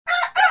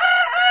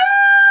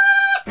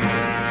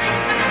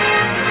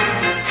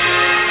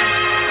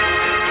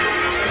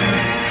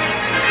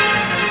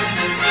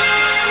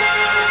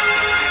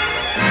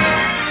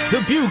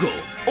Bugle,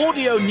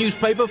 audio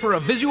newspaper for a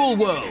visual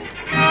world.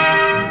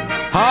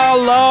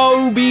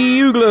 Hello,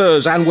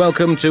 Buglers, and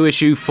welcome to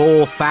issue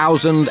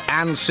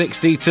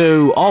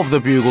 4062 of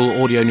the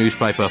Bugle audio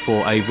newspaper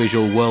for a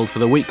visual world for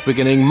the week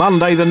beginning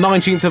Monday, the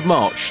 19th of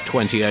March,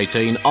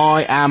 2018.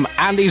 I am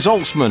Andy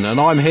Zaltzman, and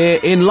I'm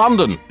here in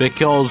London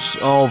because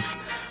of,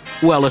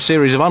 well, a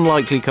series of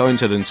unlikely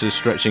coincidences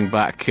stretching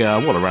back,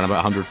 around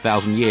about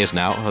 100,000 years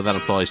now. That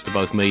applies to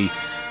both me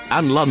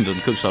and London.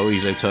 Could so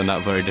easily have turned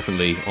out very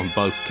differently on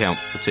both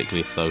counts, particularly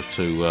if those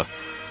two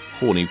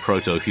horny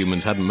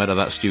proto-humans hadn't met at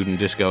that student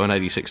disco in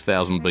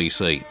 86,000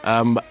 BC.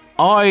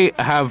 I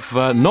have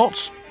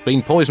not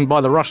been poisoned by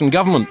the Russian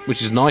government,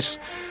 which is nice,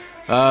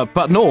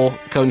 but nor,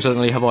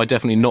 coincidentally, have I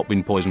definitely not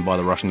been poisoned by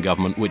the Russian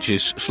government, which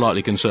is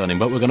slightly concerning.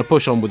 But we're going to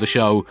push on with the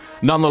show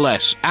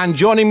nonetheless. And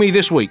joining me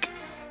this week,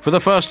 for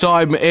the first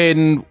time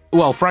in,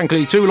 well,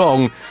 frankly, too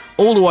long,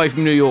 all the way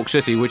from New York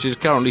City, which is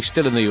currently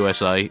still in the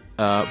USA,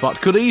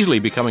 but could easily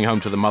be coming home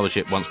to the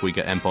mothership once we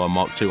get Empire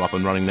Mark II up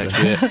and running next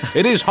year.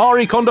 It is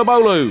Hari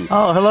Kondabolu.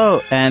 Oh,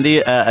 hello,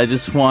 Andy. I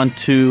just want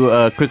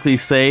to quickly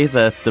say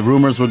that the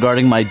rumors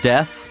regarding my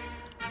death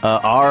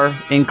are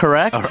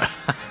incorrect,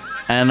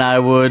 and I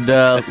would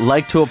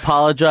like to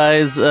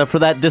apologize for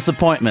that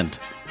disappointment.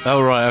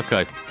 Oh, right,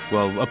 okay.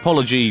 Well,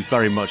 apology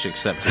very much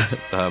accepted.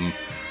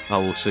 I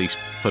will cease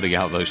putting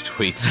out those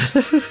tweets.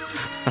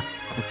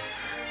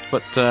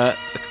 But have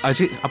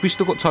we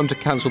still got time to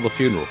cancel the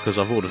funeral? Because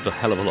I've ordered a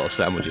hell of a lot of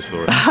sandwiches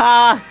for it.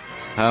 How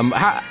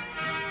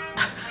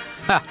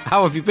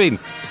have you been?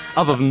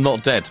 Other than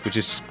not dead, which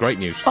is great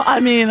news. Well,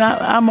 I mean,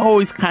 I'm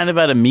always kind of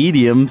at a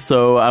medium,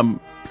 so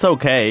it's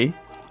okay.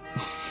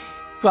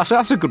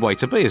 That's a good way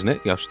to be, isn't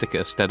it? You know, stick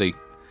at a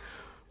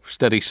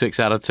steady 6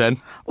 out of 10.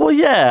 Well,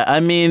 yeah. I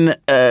mean,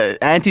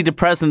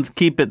 antidepressants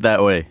keep it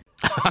that way.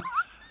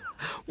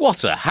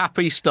 What a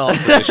happy start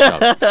to the show.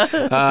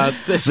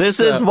 This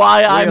is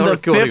why I'm the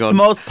fifth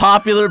most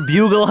popular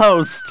Bugle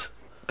host.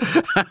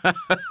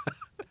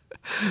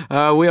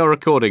 We are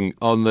recording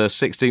on the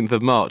 16th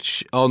of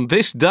March. On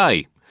this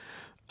day,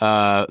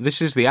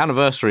 this is the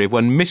anniversary of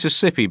when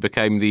Mississippi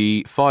became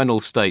the final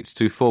state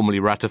to formally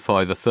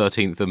ratify the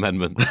 13th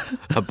Amendment,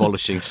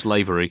 abolishing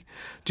slavery.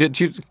 Do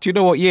you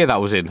know what year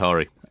that was in,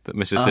 Hari, that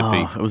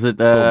Mississippi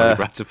formally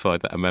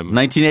ratified that amendment?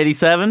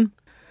 1987?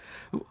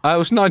 It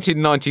was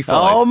 1995.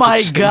 Oh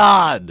my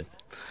God!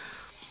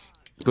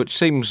 Which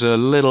seems a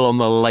little on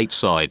the late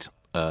side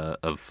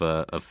of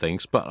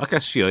things, but I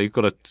guess you've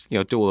got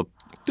to do all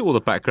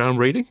the background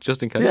reading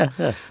just in case. Yeah.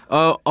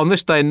 On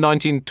this day in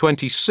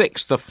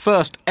 1926, the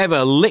first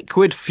ever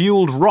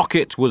liquid-fueled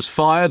rocket was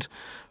fired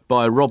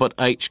by Robert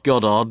H.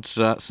 Goddard.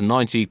 That's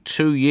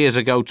 92 years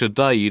ago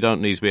today. You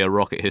don't need to be a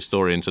rocket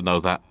historian to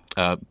know that.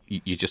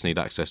 You just need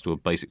access to a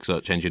basic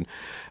search engine.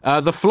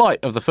 The flight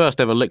of the first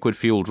ever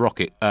liquid-fueled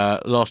rocket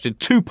lasted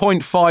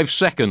 2.5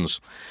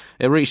 seconds.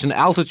 It reached an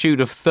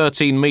altitude of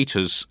 13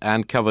 metres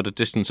and covered a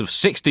distance of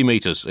 60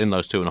 metres in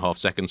those 2.5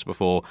 seconds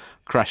before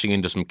crashing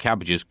into some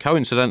cabbages.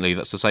 Coincidentally,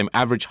 that's the same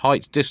average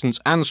height, distance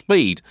and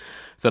speed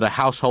that a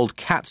household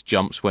cat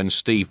jumps when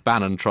Steve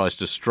Bannon tries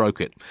to stroke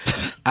it.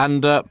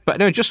 And but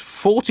no, just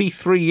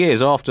 43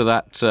 years after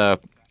that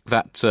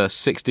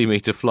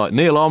 60-metre flight,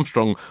 Neil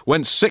Armstrong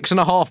went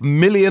 6.5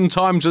 million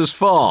times as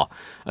far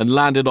and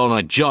landed on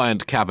a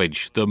giant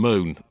cabbage, the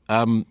moon.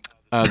 The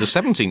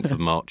 17th of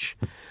March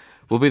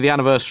will be the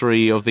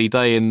anniversary of the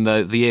day in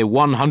the year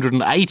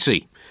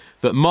 180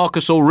 that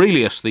Marcus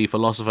Aurelius, the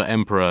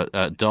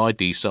philosopher-emperor, died,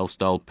 the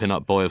self-styled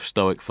pin-up boy of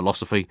Stoic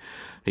philosophy.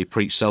 He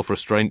preached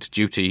self-restraint,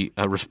 duty,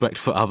 respect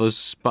for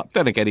others, but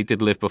then again he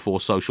did live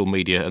before social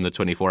media and the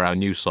 24-hour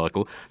news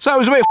cycle. So it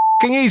was a bit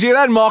f***ing easier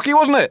then, Marky,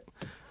 wasn't it?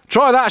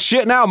 Try that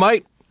shit now,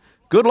 mate.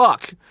 Good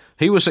luck.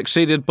 He was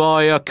succeeded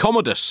by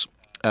Commodus,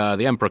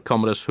 the Emperor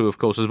Commodus, who, of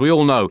course, as we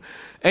all know,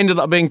 ended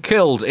up being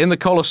killed in the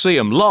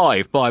Colosseum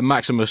live by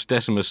Maximus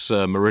Decimus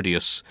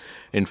Meridius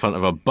in front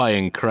of a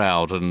baying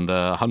crowd and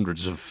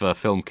hundreds of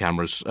film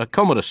cameras.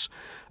 Commodus,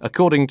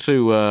 according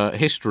to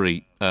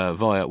history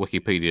via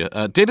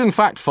Wikipedia, did in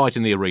fact fight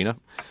in the arena.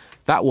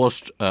 That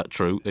was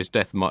true. His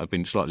death might have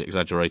been slightly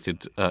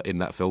exaggerated in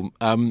that film.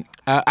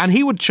 And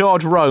he would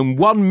charge Rome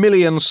 1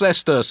 million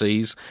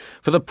sesterces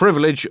for the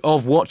privilege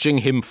of watching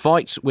him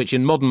fight, which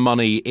in modern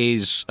money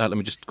is, let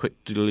me just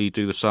quickly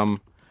do the sum,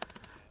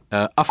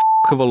 a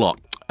of a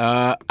lot.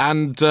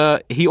 And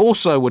he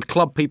also would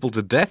club people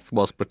to death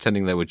whilst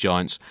pretending they were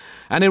giants.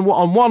 And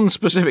on one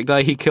specific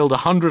day, he killed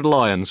 100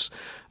 lions.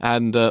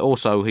 And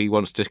also, he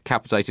once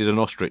decapitated an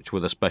ostrich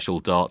with a special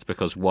dart,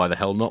 because why the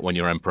hell not when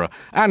you're emperor?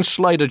 And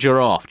slayed a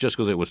giraffe just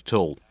because it was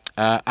tall.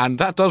 And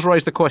that does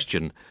raise the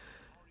question,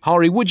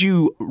 Hari, would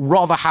you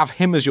rather have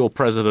him as your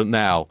president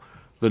now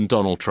than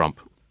Donald Trump?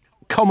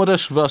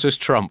 Commodus versus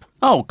Trump.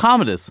 Oh,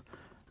 Commodus.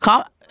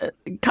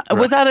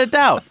 Without a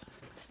doubt.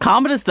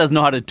 Commodus doesn't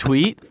know how to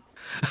tweet.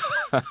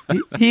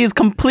 He's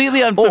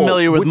completely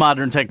unfamiliar with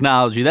modern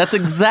technology. That's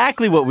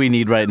exactly what we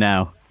need right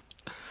now.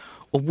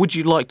 Or would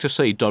you like to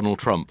see Donald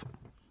Trump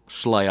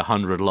slay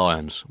 100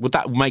 lions? Would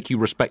that make you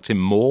respect him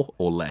more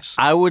or less?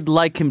 I would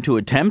like him to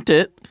attempt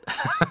it.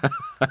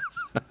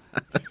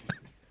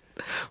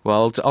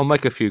 Well, I'll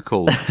make a few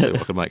calls and see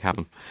what I can make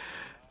happen.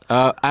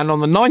 And on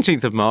the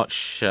 19th of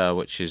March,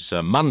 which is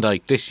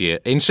Monday this year,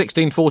 in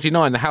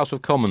 1649, the House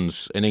of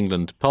Commons in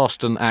England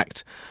passed an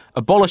act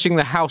abolishing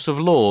the House of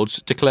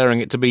Lords, declaring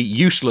it to be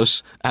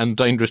useless and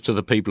dangerous to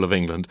the people of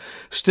England.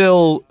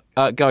 Still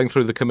going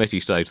through the committee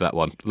stage, that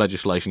one.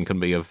 Legislation can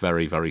be a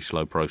very, very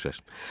slow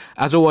process.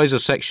 As always, a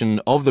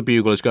section of the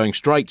Bugle is going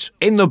straight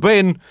in the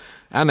bin,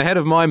 and ahead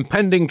of my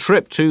impending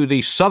trip to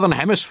the Southern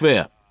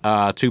Hemisphere,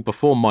 to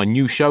perform my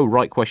new show,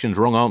 Right Questions,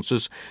 Wrong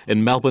Answers,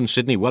 in Melbourne,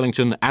 Sydney,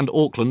 Wellington and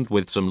Auckland,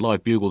 with some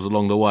live bugles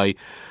along the way.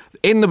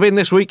 In the bin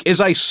this week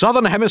is a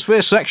Southern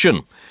Hemisphere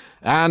section,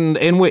 and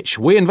in which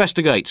we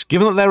investigate,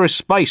 given that there is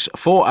space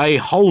for a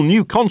whole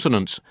new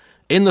continent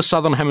in the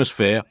Southern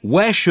Hemisphere,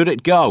 where should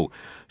it go?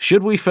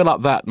 Should we fill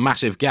up that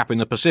massive gap in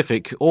the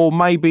Pacific, or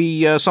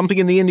maybe something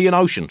in the Indian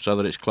Ocean so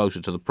that it's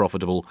closer to the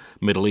profitable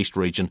Middle East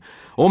region?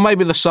 Or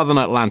maybe the Southern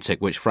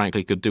Atlantic, which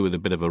frankly could do with a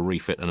bit of a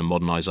refit and a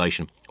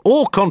modernisation?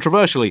 Or,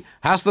 controversially,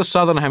 has the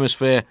Southern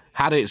Hemisphere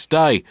had its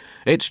day?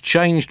 It's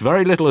changed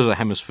very little as a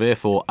hemisphere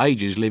for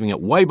ages, leaving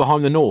it way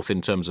behind the North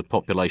in terms of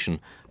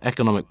population,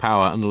 economic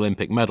power and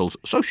Olympic medals.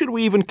 So should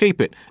we even keep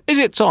it? Is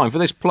it time for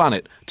this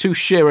planet to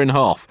share in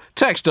half?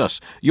 Text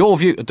us your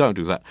view. Don't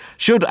do that.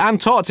 Should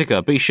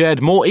Antarctica be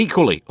shared more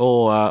equally?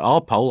 Or our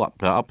pole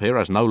up here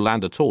has no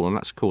land at all, and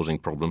that's causing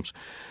problems.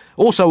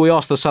 Also, we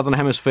asked the Southern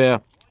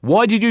Hemisphere,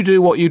 why did you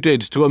do what you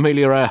did to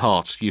Amelia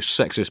Earhart, you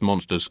sexist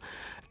monsters?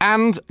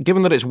 And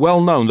given that it's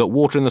well known that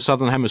water in the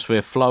Southern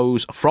Hemisphere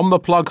flows from the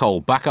plug hole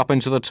back up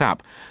into the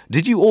tap,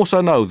 did you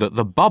also know that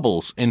the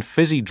bubbles in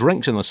fizzy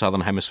drinks in the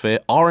Southern Hemisphere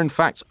are in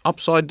fact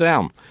upside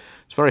down?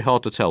 It's very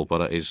hard to tell, but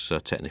it is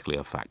technically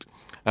a fact.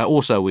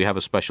 Also, we have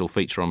a special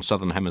feature on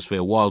Southern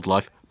Hemisphere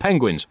wildlife.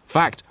 Penguins,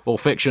 fact or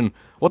fiction?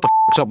 What the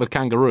f***'s up with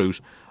kangaroos?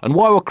 And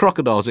why were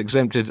crocodiles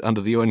exempted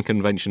under the UN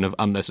Convention of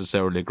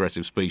Unnecessarily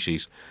Aggressive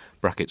Species?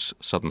 Brackets,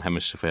 Southern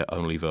Hemisphere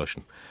only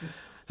version.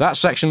 That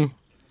section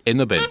in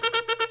the bin.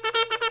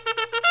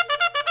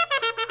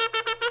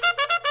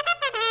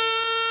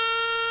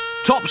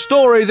 Top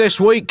story this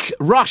week,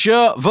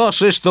 Russia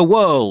versus the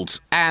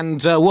world.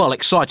 And, well,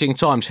 exciting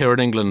times here in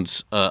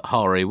England,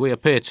 Hari. We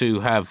appear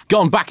to have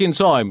gone back in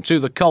time to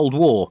the Cold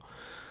War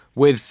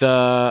with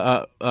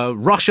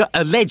Russia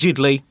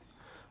allegedly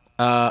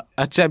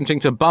attempting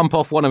to bump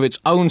off one of its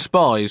own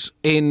spies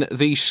in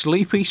the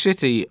sleepy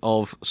city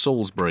of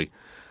Salisbury.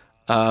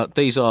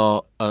 These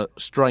are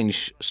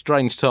strange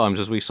times,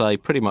 as we say,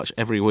 pretty much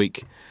every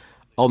week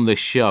on this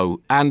show.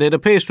 And it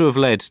appears to have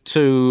led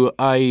to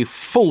a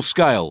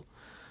full-scale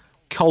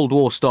Cold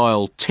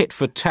War-style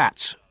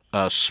tit-for-tat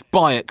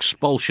spy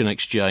expulsion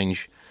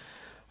exchange.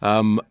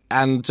 I mean,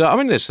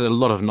 there's a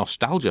lot of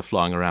nostalgia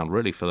flying around,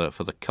 really, for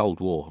the Cold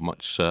War,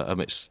 much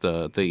amidst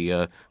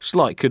the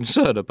slight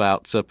concern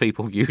about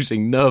people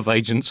using nerve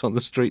agents on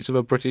the streets of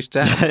a British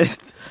town.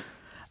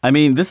 I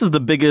mean, this is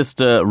the biggest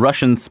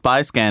Russian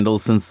spy scandal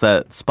since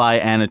that spy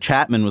Anna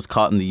Chapman was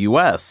caught in the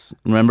U.S.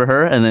 Remember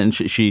her? And then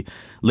she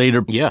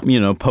later,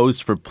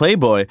 posed for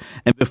Playboy.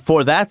 And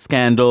before that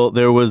scandal,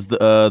 there was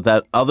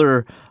that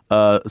other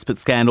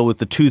scandal with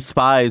the two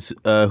spies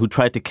who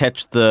tried to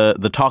catch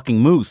the talking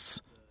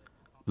moose.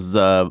 It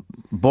was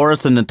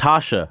Boris and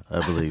Natasha,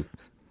 I believe.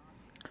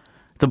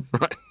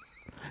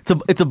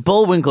 It's a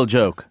Bullwinkle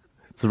joke.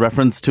 It's a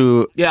reference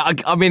to... Yeah,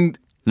 I mean...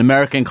 an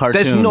American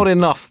cartoon. There's not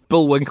enough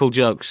Bullwinkle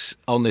jokes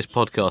on this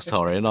podcast,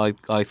 Hari, and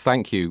I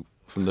thank you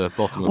from the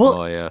bottom of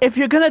my... if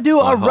you're going to do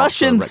a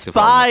Russian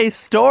spy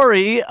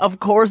story, of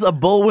course a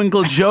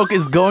Bullwinkle joke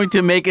is going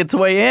to make its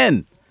way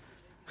in.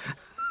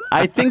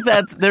 I think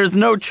there's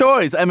no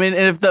choice. I mean,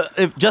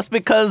 if just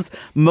because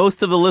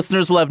most of the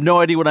listeners will have no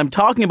idea what I'm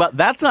talking about,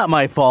 that's not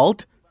my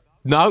fault.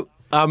 No.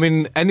 I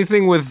mean,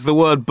 anything with the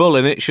word bull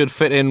in it should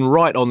fit in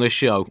right on this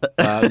show.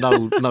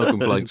 No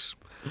complaints.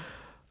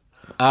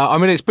 I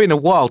mean, it's been a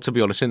while, to be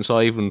honest, since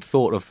I even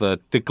thought of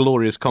the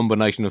glorious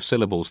combination of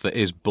syllables that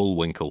is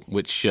Bullwinkle,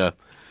 which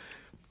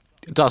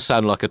does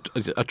sound like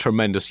a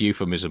tremendous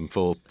euphemism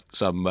for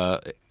some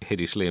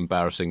hideously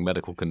embarrassing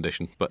medical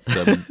condition. But,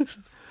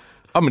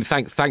 I mean,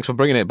 thanks for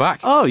bringing it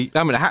back. Oh,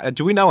 I mean,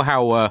 do we know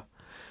how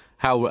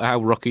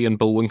Rocky and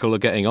Bullwinkle are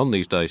getting on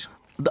these days?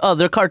 Oh,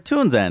 they're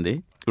cartoons,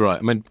 Andy. Right.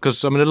 I mean,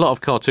 because a lot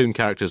of cartoon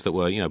characters that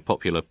were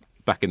popular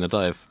back in the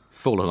day have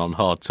fallen on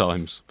hard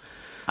times,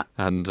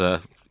 and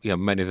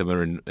many of them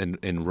are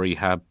in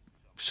rehab.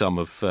 Some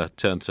have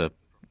turned to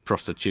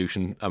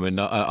prostitution. I mean,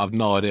 I've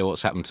no idea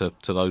what's happened to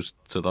those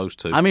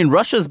two. I mean,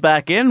 Russia's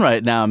back in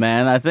right now,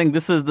 man. I think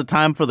this is the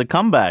time for the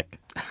comeback.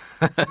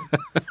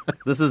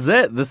 This is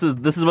it. This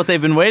is what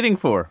they've been waiting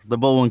for, the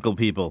Bullwinkle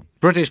people.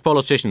 British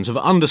politicians have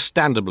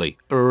understandably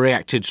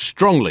reacted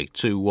strongly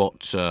to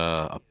what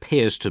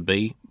appears to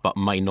be, but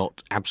may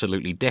not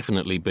absolutely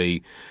definitely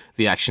be,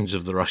 the actions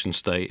of the Russian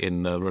state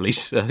in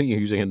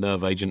using a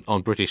nerve agent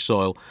on British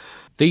soil.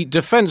 The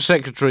Defence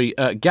Secretary,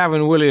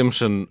 Gavin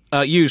Williamson,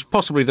 used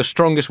possibly the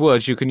strongest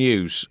words you can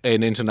use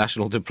in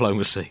international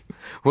diplomacy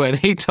when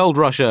he told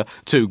Russia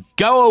to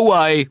go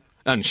away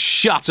and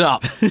shut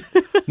up.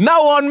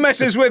 No one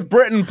messes with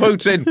Britain,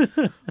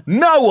 Putin.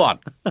 No one.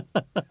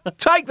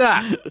 Take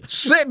that.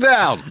 Sit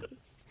down.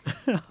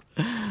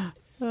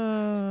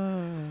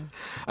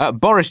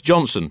 Boris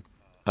Johnson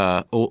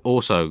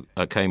also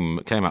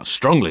came out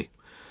strongly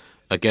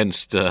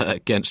against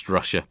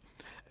Russia,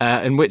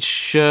 in which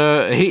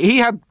he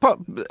had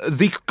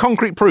the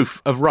concrete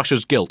proof of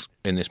Russia's guilt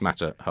in this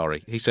matter,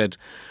 Hari. He said,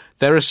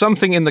 there is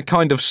something in the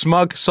kind of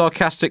smug,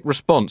 sarcastic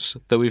response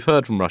that we've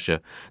heard from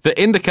Russia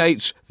that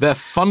indicates their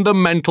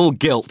fundamental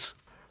guilt.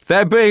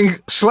 They're being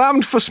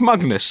slammed for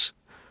smugness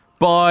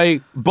by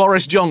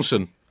Boris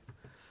Johnson.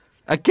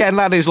 Again,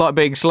 that is like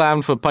being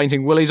slammed for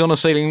painting willies on a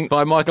ceiling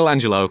by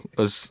Michelangelo,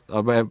 as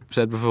I may have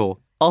said before.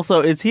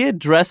 Also, is he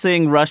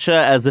addressing Russia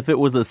as if it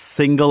was a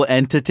single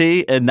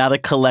entity and not a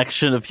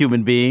collection of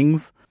human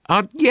beings?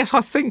 Yes,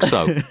 I think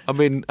so. I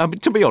mean,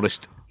 to be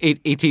honest,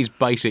 it is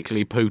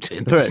basically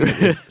Putin, right,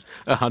 with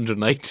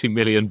 180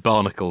 million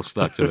barnacles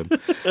stuck to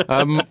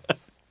him.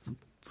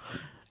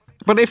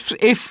 But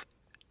if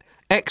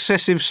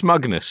excessive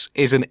smugness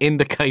is an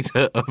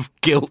indicator of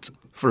guilt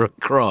for a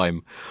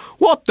crime,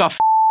 what the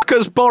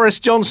has Boris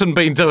Johnson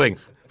been doing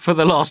for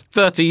the last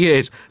 30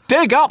 years?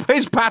 Dig up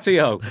his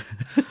patio.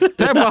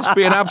 There must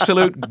be an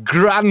absolute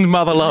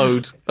grandmother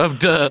load of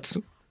dirt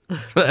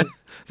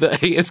that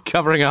he is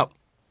covering up.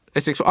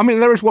 I mean,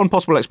 there is one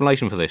possible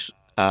explanation for this,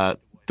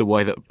 the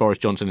way that Boris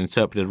Johnson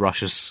interpreted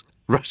Russia's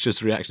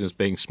reaction as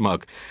being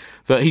smug,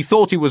 that he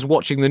thought he was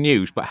watching the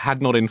news but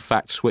had not in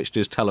fact switched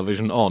his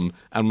television on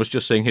and was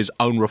just seeing his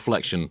own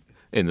reflection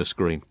in the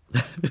screen.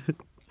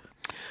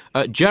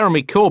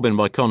 Jeremy Corbyn,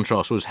 by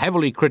contrast, was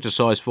heavily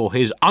criticised for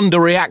his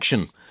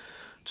underreaction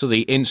to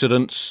the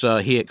incidents.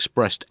 He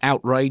expressed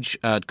outrage,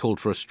 called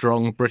for a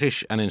strong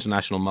British and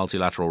international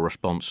multilateral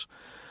response,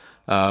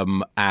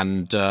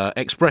 and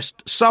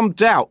expressed some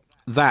doubt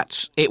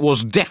that it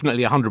was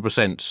definitely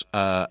 100%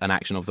 an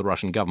action of the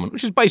Russian government,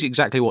 which is basically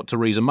exactly what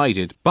Theresa May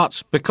did.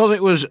 But because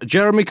it was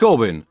Jeremy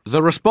Corbyn,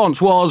 the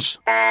response was...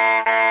 Lenin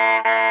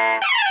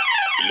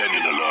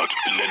alert,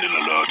 Lenin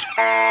alert.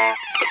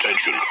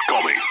 Attention,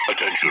 commie,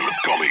 attention,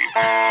 commie.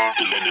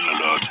 Lenin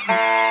alert.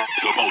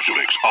 The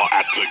Bolsheviks are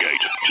at the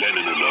gate.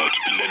 Lenin alert,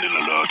 Lenin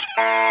alert.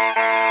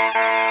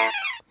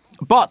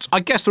 But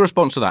I guess the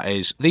response to that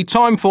is, the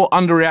time for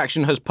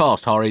underreaction has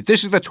passed, Hari.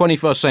 This is the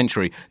 21st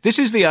century. This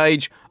is the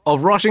age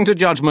of rushing to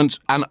judgment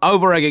and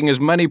over-egging as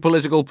many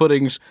political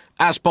puddings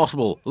as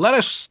possible. Let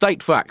us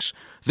state facts.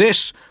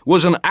 This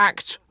was an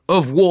act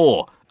of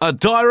war. A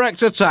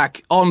direct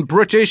attack on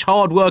British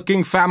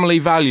hard-working family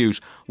values.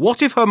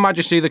 What if Her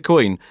Majesty the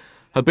Queen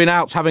had been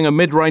out having a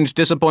mid-range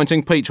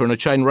disappointing pizza in a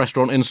chain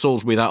restaurant in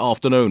Salisbury that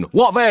afternoon?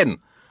 What then?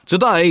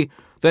 Today,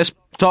 they're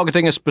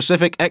targeting a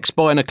specific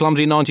ex-spy in a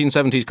clumsy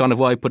 1970s kind of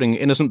way, putting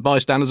innocent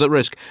bystanders at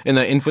risk in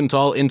their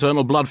infantile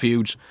internal blood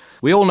feuds.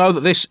 We all know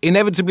that this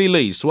inevitably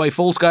leads to a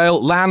full-scale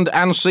land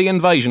and sea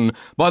invasion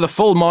by the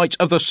full might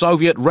of the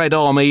Soviet Red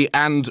Army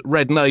and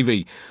Red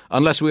Navy,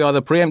 unless we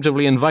either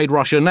preemptively invade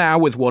Russia now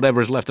with whatever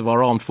is left of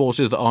our armed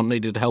forces that aren't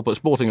needed to help at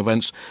sporting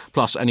events,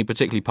 plus any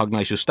particularly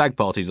pugnacious stag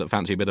parties that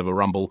fancy a bit of a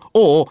rumble,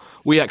 or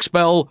we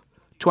expel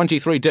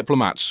 23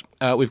 diplomats.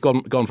 We've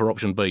gone for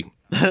option B.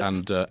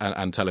 and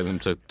telling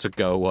them to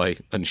go away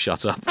and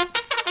shut up.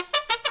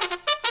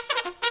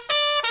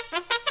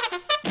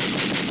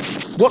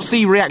 What's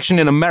the reaction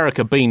in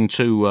America been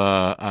to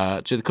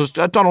because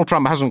Donald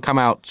Trump hasn't come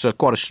out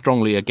quite as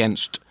strongly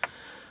against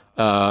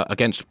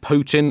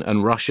Putin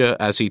and Russia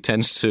as he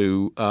tends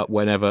to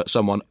whenever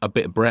someone a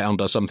bit brown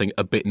does something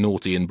a bit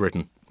naughty in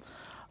Britain?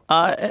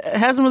 It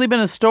hasn't really been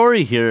a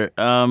story here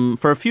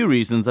for a few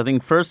reasons. I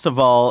think first of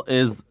all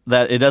is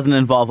that it doesn't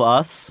involve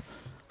us.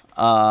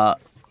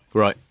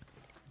 Right.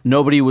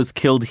 Nobody was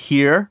killed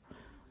here,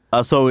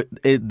 so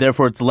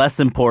therefore it's less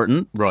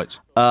important. Right.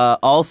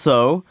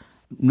 Also,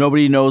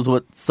 nobody knows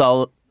what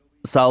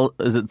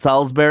is it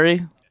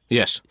Salisbury?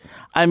 Yes.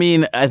 I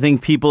mean, I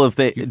think people, if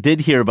they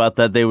did hear about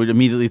that, they would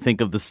immediately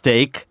think of the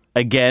steak.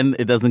 Again,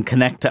 it doesn't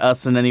connect to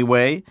us in any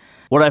way.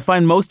 What I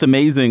find most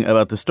amazing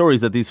about the story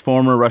is that these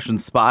former Russian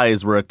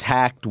spies were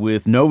attacked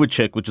with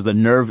Novichok, which is a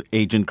nerve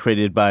agent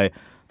created by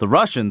the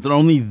Russians, and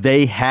only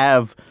they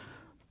have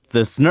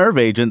this nerve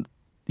agent,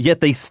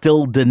 yet they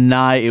still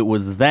deny it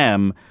was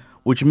them,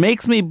 which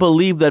makes me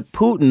believe that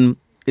Putin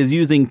is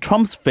using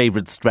Trump's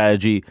favorite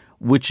strategy,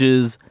 which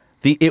is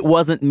the "it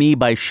wasn't me"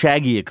 by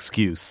Shaggy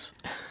excuse,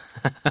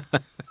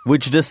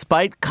 which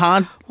despite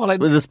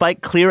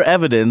clear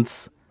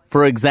evidence,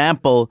 for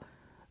example,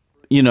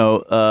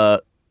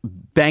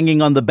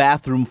 banging on the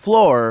bathroom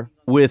floor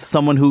with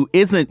someone who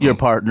isn't your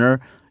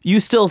partner, you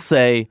still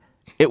say,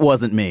 "It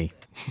wasn't me."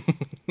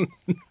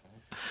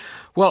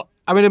 Well,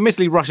 I mean,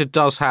 admittedly, Russia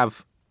does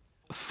have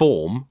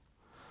form,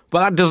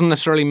 but that doesn't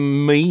necessarily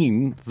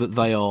mean that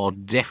they are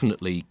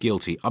definitely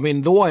guilty. I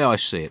mean, the way I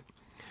see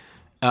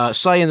it,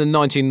 say in the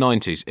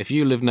 1990s, if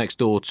you lived next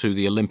door to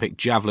the Olympic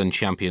javelin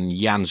champion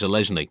Jan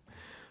Zelezny,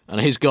 and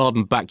his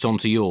garden backed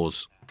onto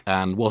yours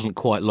and wasn't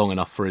quite long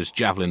enough for his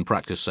javelin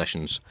practice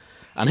sessions,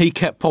 and he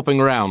kept popping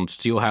around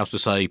to your house to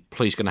say,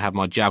 "Please, can I have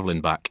my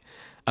javelin back?"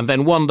 And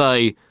then one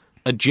day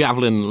a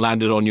javelin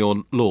landed on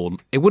your lawn,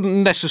 it wouldn't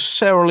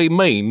necessarily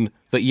mean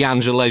that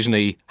Jan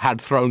Železny had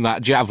thrown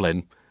that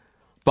javelin,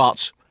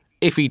 but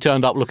if he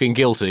turned up looking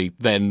guilty,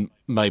 then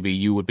maybe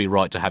you would be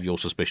right to have your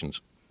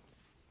suspicions.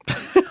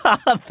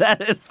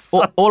 That is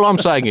so... all I'm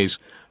saying is,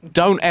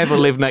 don't ever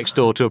live next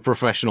door to a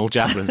professional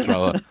javelin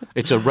thrower.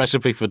 It's a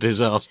recipe for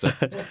disaster.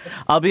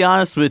 I'll be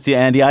honest with you,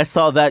 Andy. I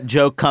saw that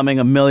joke coming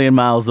a million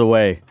miles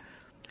away.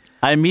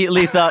 I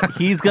immediately thought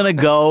he's going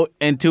to go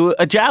into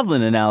a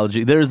javelin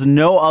analogy. There's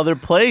no other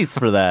place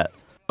for that.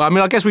 I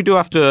mean, I guess we do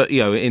have to,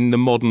 in the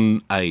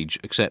modern age,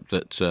 accept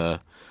that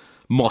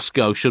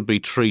Moscow should be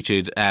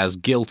treated as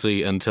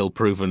guilty until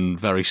proven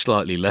very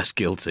slightly less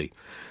guilty.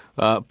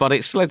 But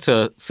it's led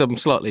to some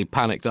slightly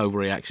panicked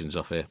overreactions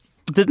off here.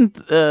 Didn't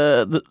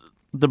the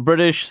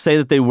British say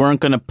that they weren't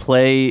going to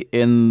play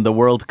in the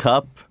World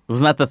Cup?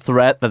 Wasn't that the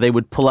threat that they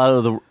would pull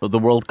out of the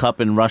World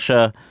Cup in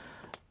Russia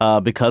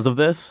because of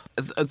this?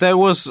 There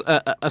was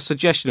a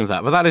suggestion of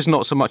that, but that is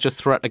not so much a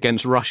threat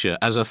against Russia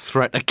as a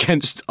threat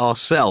against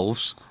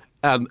ourselves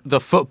and the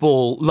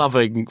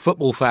football-loving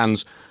football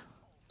fans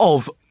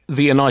of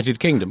the United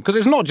Kingdom. Because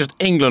it's not just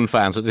England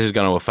fans that this is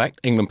going to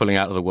affect, England pulling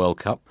out of the World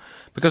Cup,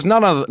 because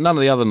none of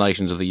the other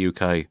nations of the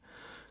UK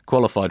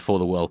qualified for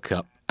the World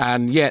Cup.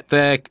 And yet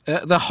they're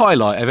the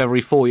highlight of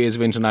every 4 years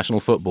of international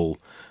football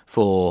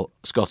for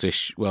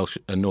Scottish, Welsh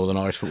and Northern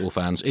Irish football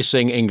fans is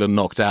seeing England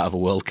knocked out of a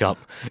World Cup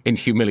in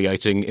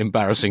humiliating,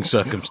 embarrassing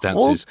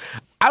circumstances.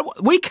 And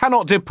we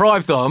cannot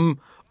deprive them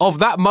of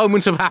that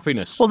moment of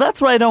happiness. Well, that's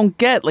what I don't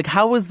get. Like,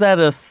 how is that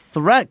a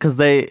threat? Because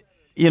they,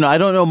 I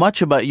don't know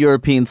much about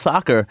European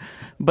soccer,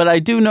 but I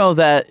do know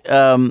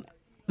that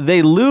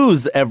they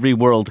lose every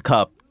World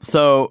Cup.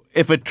 So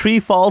if a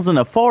tree falls in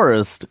a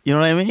forest, you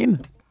know what I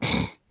mean?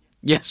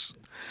 Yes.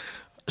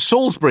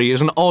 Salisbury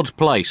is an odd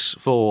place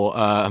for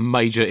a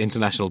major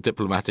international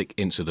diplomatic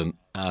incident.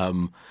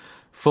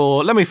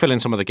 Let me fill in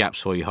some of the gaps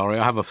for you, Hari.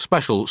 I have a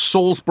special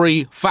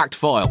Salisbury fact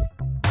file.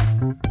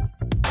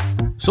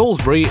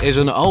 Salisbury is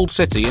an old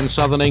city in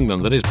southern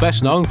England that is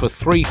best known for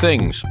three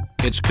things.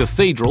 Its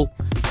cathedral,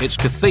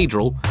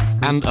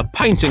 and a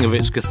painting of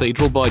its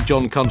cathedral by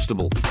John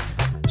Constable.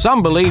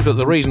 Some believe that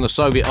the reason the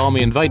Soviet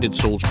army invaded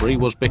Salisbury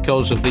was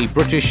because of the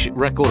British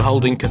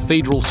record-holding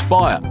cathedral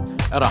spire.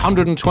 At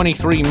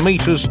 123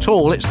 metres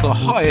tall, it's the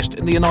highest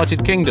in the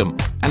United Kingdom,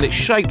 and it's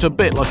shaped a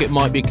bit like it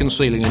might be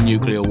concealing a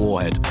nuclear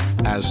warhead,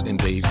 as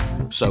indeed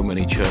so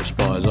many church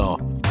spires are.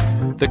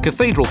 The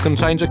cathedral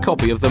contains a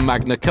copy of the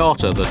Magna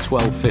Carta, the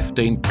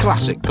 1215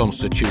 classic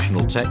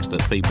constitutional text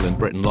that people in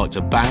Britain like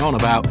to bang on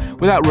about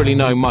without really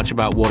knowing much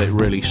about what it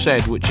really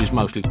said, which is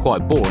mostly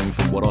quite boring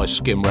from what I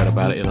skim-read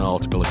about it in an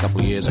article a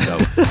couple of years ago.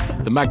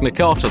 The Magna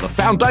Carta, the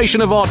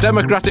foundation of our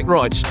democratic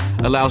rights,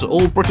 allows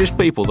all British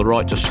people the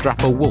right to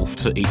strap a wolf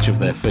to each of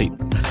their feet.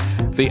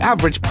 The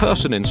average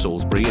person in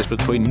Salisbury is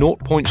between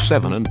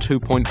 0.7 and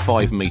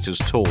 2.5 metres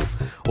tall,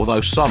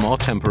 although some are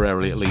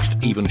temporarily at least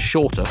even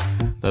shorter,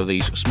 though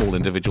these small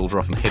individuals are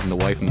often hidden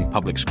away from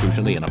public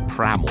scrutiny in a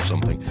pram or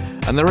something.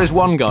 And there is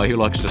one guy who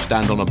likes to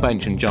stand on a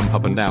bench and jump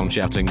up and down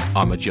shouting,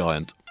 "I'm a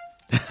giant."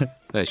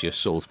 There's your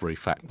Salisbury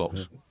fact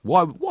box.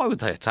 Why would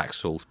they attack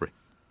Salisbury?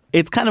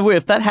 It's kind of weird.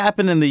 If that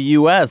happened in the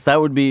U.S., that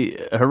would be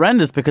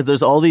horrendous because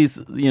there's all these,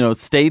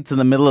 states in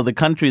the middle of the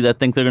country that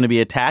think they're going to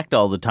be attacked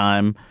all the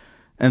time.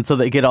 And so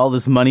they get all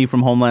this money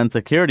from Homeland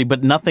Security,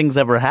 but nothing's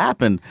ever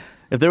happened.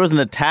 If there was an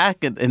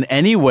attack in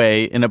any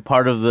way in a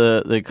part of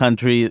the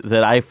country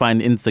that I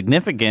find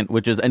insignificant,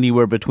 which is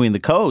anywhere between the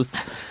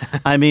coasts,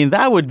 I mean,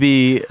 that would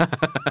be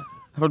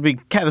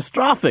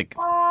catastrophic.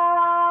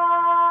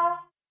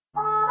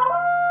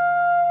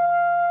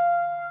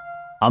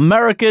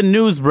 American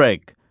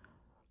newsbreak.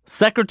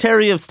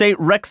 Secretary of State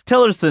Rex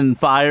Tillerson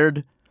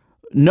fired.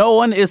 No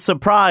one is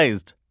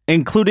surprised,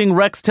 including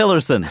Rex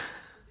Tillerson.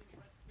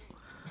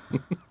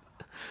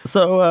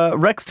 So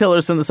Rex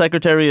Tillerson, the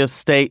Secretary of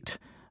State,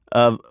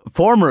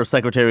 former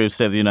Secretary of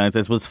State of the United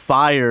States, was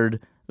fired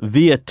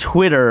via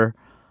Twitter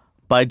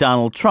by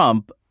Donald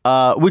Trump,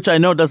 which I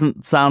know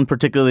doesn't sound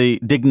particularly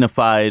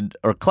dignified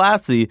or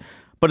classy,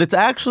 but it's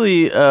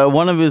actually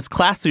one of his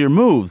classier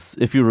moves,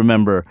 if you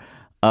remember,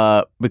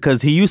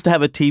 because he used to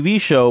have a TV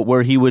show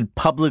where he would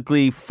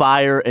publicly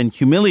fire and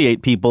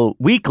humiliate people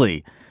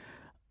weekly.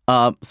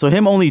 So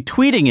him only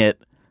tweeting it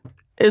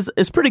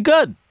is pretty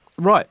good.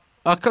 Right.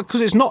 Because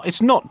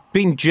it's not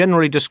been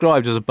generally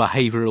described as a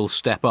behavioural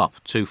step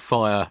up to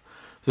fire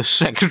the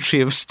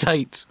Secretary of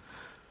State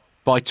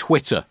by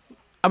Twitter.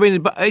 I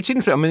mean, but it's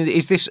interesting. I mean,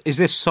 is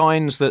this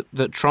signs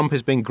that Trump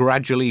is being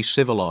gradually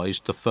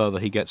civilised the further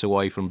he gets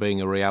away from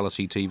being a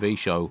reality TV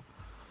show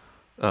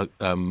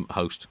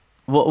host?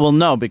 Well,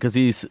 no, because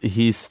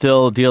he's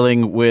still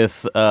dealing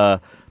with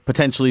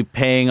potentially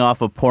paying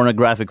off a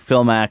pornographic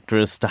film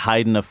actress to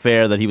hide an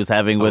affair that he was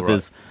having with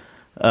his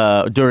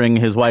during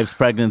his wife's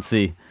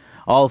pregnancy.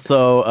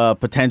 Also,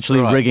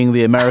 potentially rigging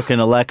the American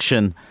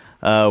election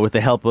with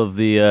the help of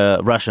the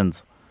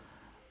Russians.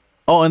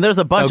 Oh, and there's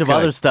a bunch of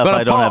other stuff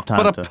I don't have time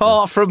to... But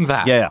apart from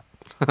that... Yeah.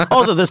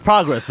 Oh, there's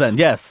progress then,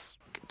 yes.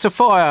 To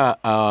fire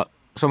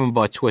someone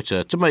by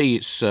Twitter, to me,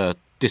 it's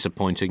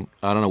disappointing.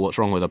 I don't know what's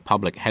wrong with a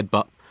public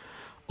headbutt.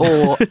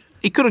 Or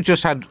he could have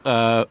just had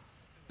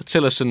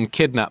Tillerson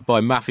kidnapped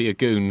by mafia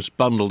goons,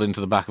 bundled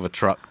into the back of a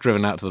truck,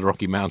 driven out to the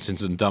Rocky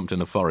Mountains and dumped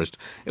in a forest.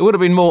 It would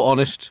have been more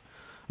honest,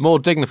 more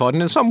dignified,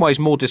 and in some ways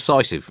more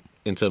decisive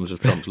in terms of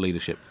Trump's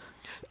leadership.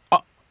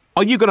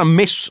 Are you going to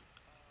miss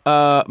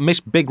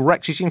Big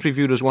Rex? He seems to be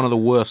viewed as one of the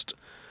worst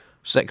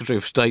Secretary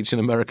of States in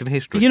American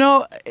history. You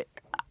know,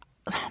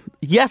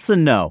 yes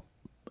and no.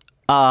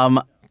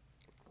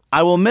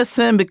 I will miss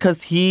him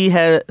because he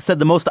has said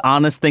the most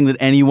honest thing that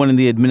anyone in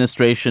the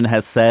administration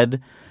has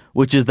said,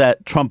 which is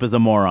that Trump is a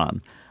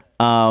moron.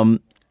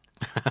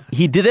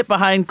 He did it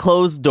behind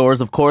closed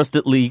doors. Of course,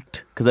 it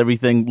leaked because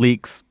everything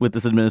leaks with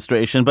this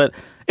administration. But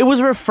it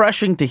was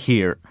refreshing to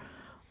hear.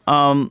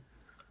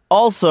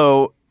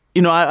 Also,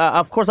 you know,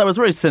 of course, I was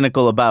very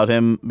cynical about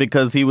him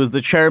because he was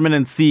the chairman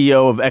and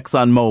CEO of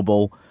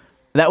ExxonMobil.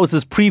 That was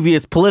his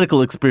previous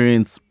political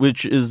experience,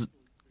 which is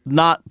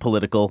not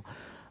political.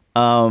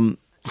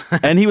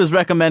 And he was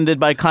recommended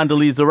by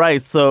Condoleezza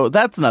Rice, so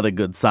that's not a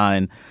good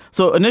sign.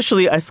 So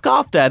initially, I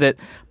scoffed at it,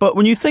 but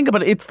when you think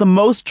about it, it's the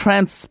most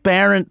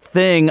transparent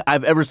thing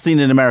I've ever seen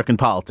in American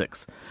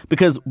politics.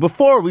 Because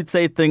before, we'd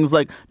say things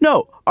like,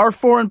 no, our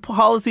foreign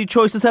policy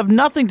choices have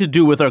nothing to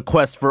do with our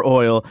quest for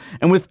oil.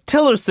 And with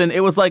Tillerson,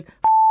 it was like,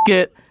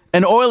 it,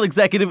 an oil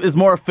executive is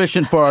more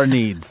efficient for our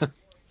needs.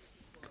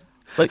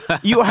 Like,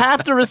 you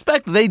have to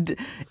respect it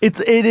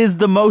is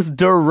the most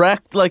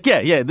direct, like,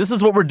 yeah, this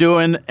is what we're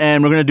doing,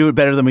 and we're going to do it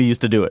better than we used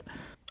to do it.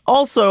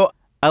 Also,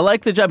 I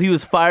like the job. He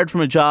was fired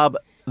from a job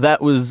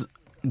that was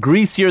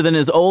greasier than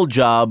his old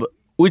job,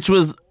 which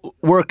was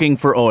working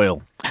for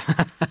oil.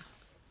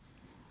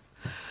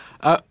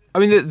 I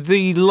mean,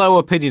 the low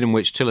opinion in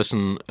which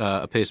Tillerson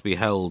appears to be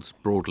held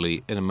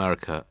broadly in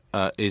America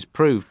is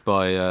proved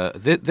by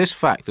this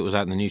fact that was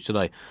out in the news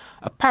today.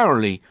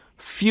 Apparently,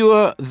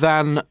 fewer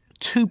than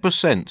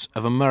 2%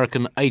 of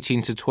American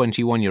 18 to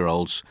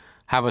 21-year-olds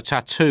have a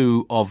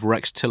tattoo of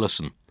Rex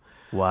Tillerson.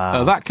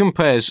 Wow. That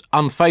compares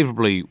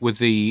unfavourably with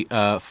the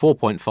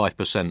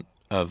 4.5%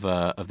 of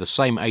the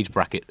same age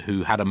bracket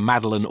who had a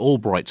Madeleine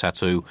Albright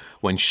tattoo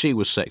when she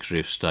was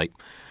Secretary of State,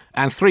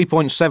 and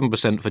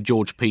 3.7% for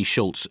George P.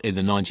 Shultz in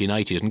the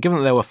 1980s. And given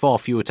that there were far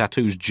fewer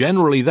tattoos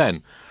generally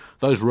then,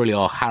 those really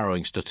are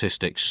harrowing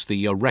statistics.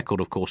 The record,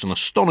 of course, an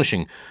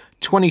astonishing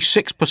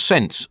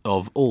 26%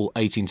 of all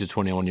 18 to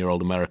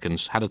 21-year-old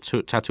Americans had a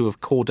tattoo of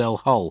Cordell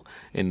Hull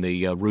in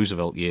the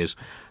Roosevelt years.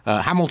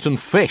 Hamilton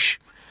Fish,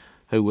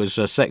 who was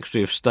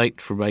Secretary of State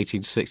from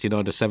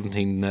 1869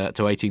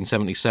 to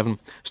 1877,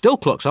 still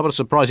clocks up at a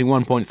surprising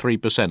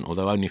 1.3%,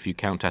 although only if you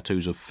count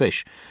tattoos of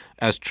fish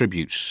as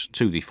tributes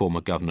to the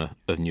former governor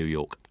of New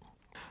York.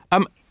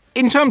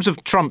 In terms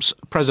of Trump's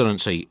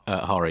presidency,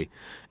 Hari,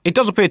 it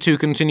does appear to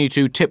continue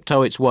to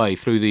tiptoe its way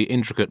through the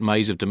intricate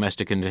maze of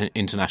domestic and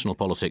international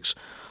politics,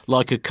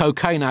 like a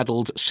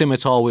cocaine-addled,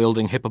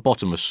 scimitar-wielding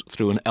hippopotamus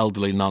through an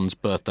elderly nun's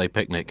birthday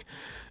picnic.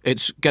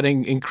 It's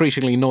getting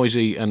increasingly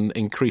noisy and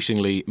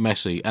increasingly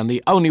messy, and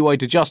the only way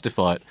to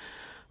justify it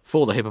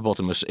for the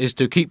hippopotamus is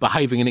to keep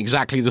behaving in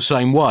exactly the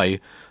same way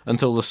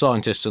until the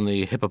scientists and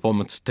the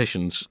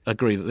hippopotamaticians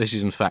agree that this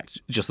is in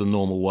fact just the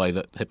normal way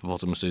that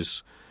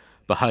hippopotamuses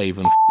behave,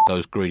 and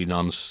those greedy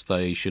nuns,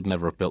 they should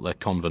never have built their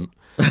convent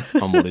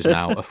on what is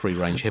now a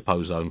free-range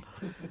hippo zone.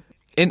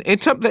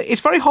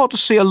 It's very hard to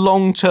see a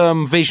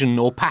long-term vision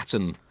or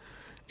pattern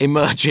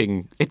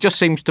emerging. It just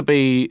seems to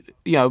be,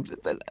 you know,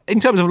 in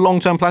terms of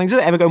long-term planning, does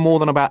it ever go more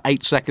than about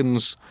 8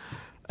 seconds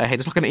ahead?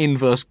 It's like an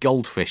inverse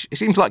goldfish. It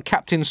seems like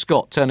Captain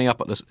Scott turning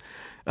up at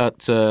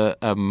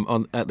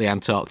the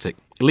Antarctic,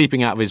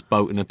 leaping out of his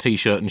boat in a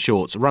T-shirt and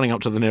shorts, running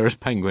up to the nearest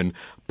penguin,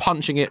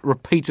 punching it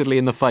repeatedly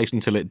in the face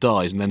until it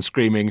dies, and then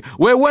screaming,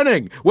 "We're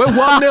winning! We're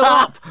 1-0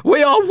 up!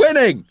 We are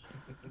winning!"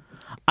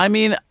 I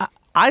mean,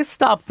 I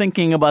stopped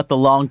thinking about the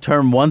long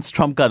term once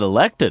Trump got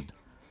elected.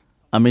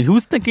 I mean,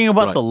 who's thinking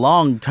about the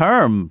long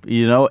term?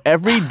 You know,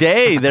 every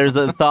day there's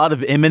a thought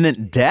of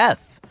imminent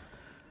death.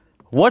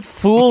 What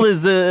fool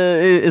is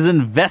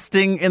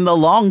investing in the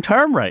long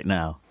term right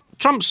now?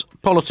 Trump's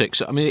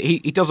politics, I mean,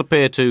 he does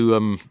appear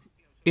to,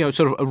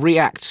 sort of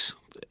react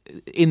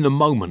in the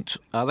moment.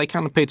 They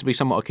can appear to be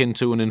somewhat akin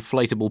to an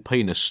inflatable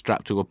penis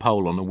strapped to a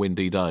pole on a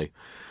windy day.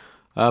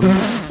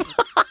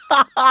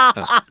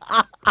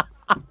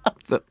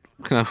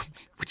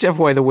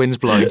 Whichever way the wind's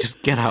blowing,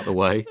 just get out the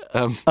way.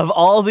 Of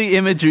all the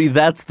imagery,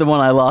 that's the one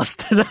I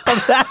lost.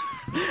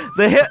 That's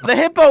the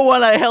hippo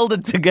one. I held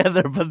it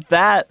together, but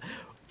that,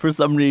 for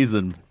some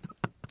reason.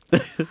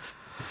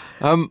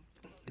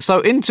 So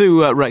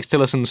into Rex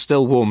Tillerson's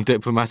still warm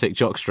diplomatic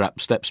jockstrap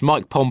steps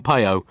Mike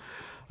Pompeo,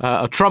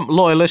 a Trump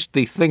loyalist,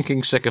 the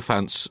thinking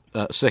sycophant,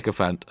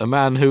 a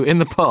man who in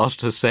the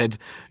past has said,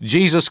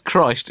 Jesus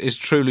Christ is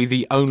truly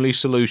the only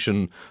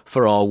solution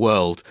for our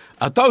world.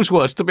 Those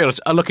words, to be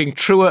honest, are looking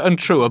truer and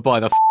truer by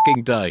the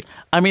fucking day.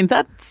 I mean,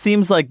 that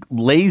seems like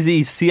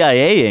lazy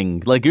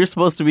CIAing. Like, you're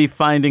supposed to be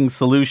finding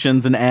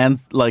solutions and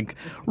like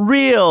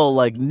real,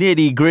 like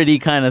nitty-gritty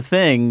kind of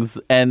things,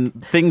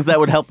 and things that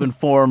would help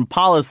inform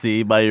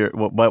policy by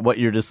what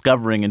you're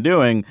discovering and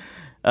doing.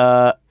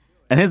 And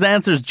his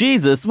answer is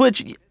Jesus,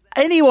 which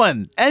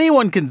anyone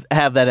can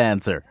have that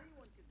answer.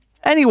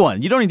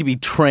 Anyone. You don't need to be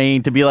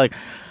trained to be like,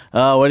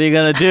 what are you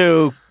going to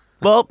do?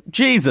 Well,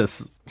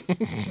 Jesus.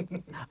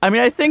 I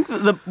mean, I think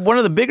one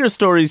of the bigger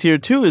stories here,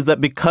 too, is that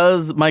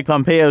because Mike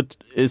Pompeo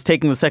is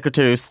taking the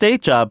Secretary of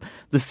State job,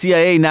 the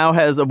CIA now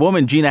has a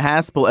woman, Gina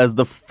Haspel, as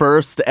the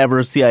first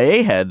ever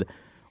CIA head,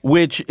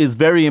 which is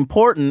very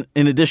important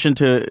in addition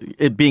to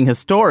it being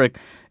historic.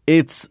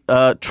 It's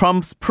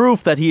Trump's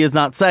proof that he is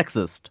not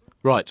sexist.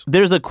 Right.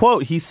 There's a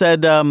quote. He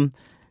said,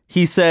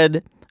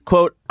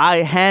 quote,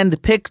 I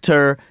handpicked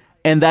her,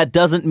 and that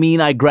doesn't mean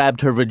I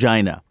grabbed her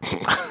vagina.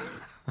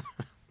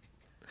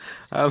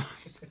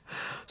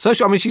 So,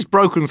 I mean, she's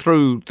broken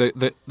through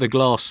the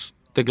glass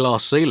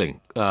ceiling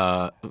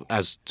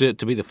as to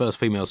be the first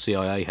female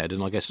CIA head,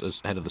 and I guess as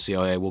head of the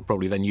CIA will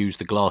probably then use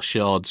the glass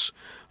shards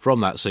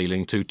from that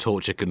ceiling to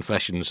torture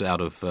confessions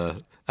out of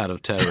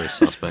terrorist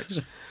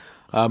suspects.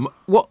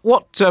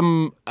 What's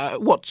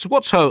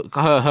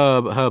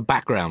her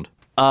background?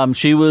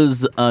 She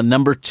was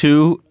number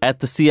 2 at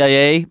the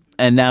CIA,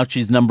 and now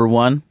she's number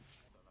 1.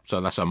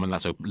 So that's a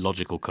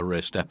logical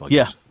career step, I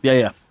guess.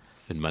 Yeah.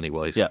 In many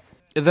ways. Yeah.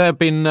 There have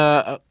been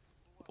other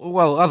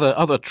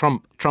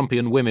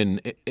Trumpian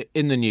women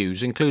in the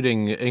news,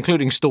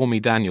 including Stormy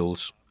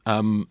Daniels,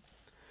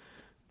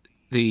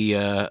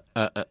 the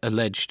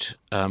alleged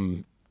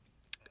star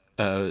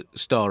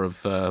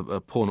of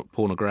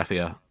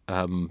pornographia,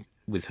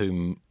 with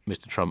whom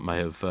Mr. Trump may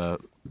have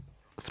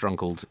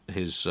thrunkled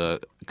his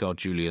guard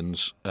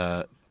Julians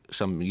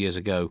some years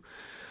ago.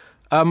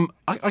 I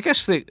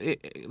guess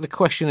the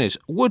question is,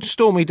 would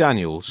Stormy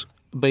Daniels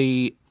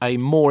be a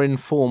more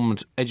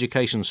informed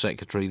education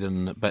secretary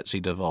than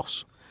Betsy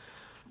DeVos?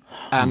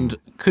 And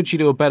could she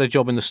do a better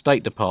job in the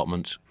State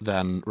Department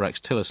than Rex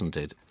Tillerson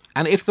did?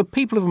 And if the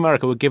people of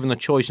America were given a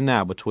choice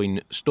now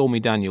between Stormy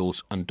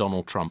Daniels and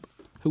Donald Trump,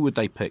 who would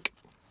they pick?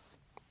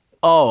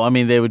 Oh, I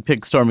mean, they would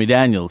pick Stormy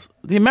Daniels.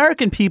 The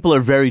American people are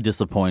very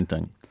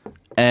disappointing.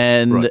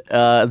 And Right.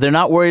 They're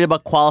not worried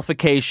about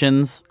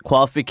qualifications.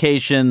 Over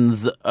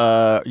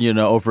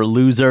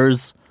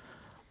losers.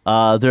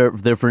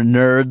 They're for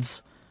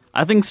nerds.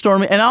 I think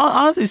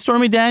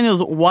Stormy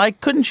Daniels, why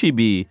couldn't she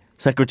be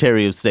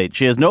Secretary of State?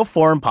 She has no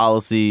foreign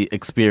policy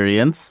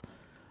experience.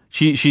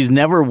 She's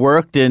never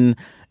worked in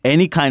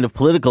any kind of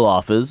political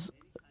office.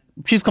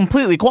 She's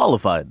completely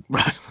qualified.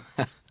 Right.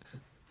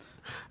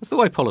 That's the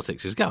way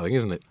politics is going,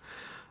 isn't it?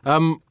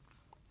 The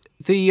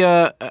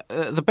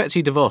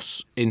Betsy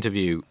DeVos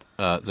interview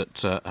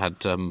that had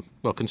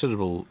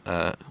considerable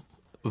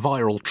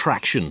viral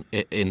traction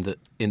in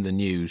the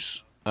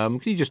news. Can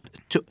you just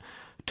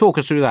talk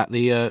us through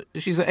that?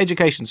 She's the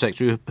education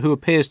secretary who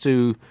appears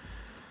to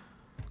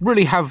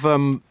really have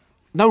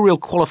no real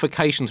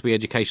qualification to be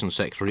education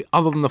secretary,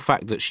 other than the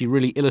fact that she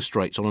really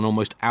illustrates on an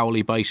almost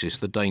hourly basis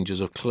the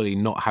dangers of clearly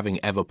not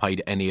having ever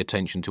paid any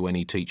attention to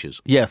any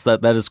teachers. Yes,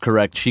 that is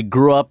correct. She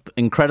grew up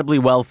incredibly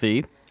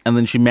wealthy, and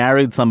then she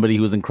married somebody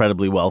who was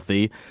incredibly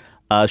wealthy.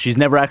 She's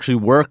never actually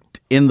worked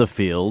in the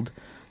field.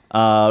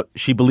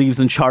 She believes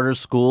in charter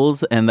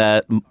schools and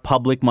that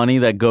public money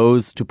that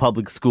goes to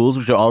public schools,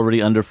 which are already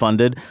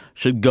underfunded,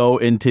 should go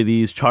into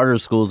these charter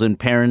schools, and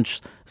parents,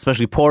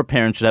 especially poor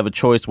parents, should have a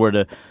choice where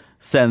to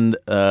send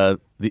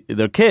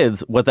their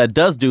kids. What that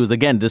does do is,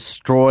 again,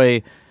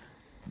 destroy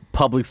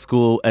public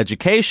school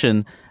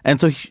education. And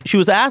so she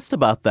was asked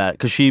about that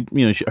because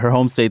her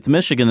home state's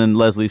Michigan, and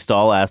Leslie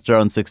Stahl asked her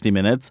on 60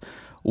 Minutes,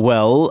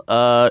 well,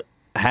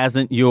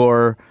 hasn't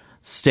your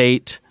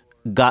state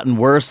gotten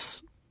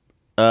worse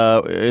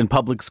in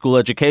public school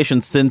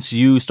education since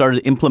you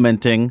started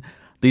implementing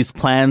these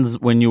plans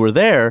when you were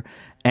there?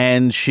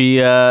 And she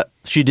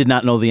did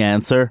not know the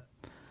answer.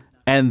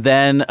 And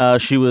then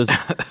she was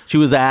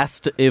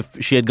asked if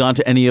she had gone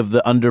to any of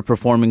the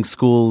underperforming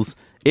schools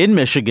in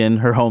Michigan,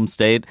 her home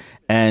state,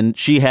 and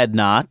she had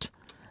not.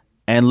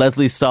 And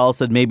Leslie Stahl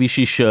said maybe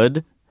she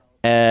should.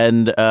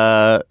 And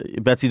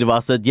Betsy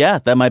DeVos said, yeah,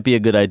 that might be a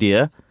good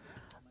idea.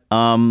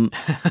 So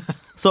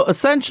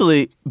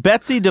essentially,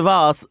 Betsy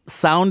DeVos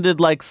sounded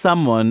like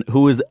someone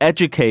who was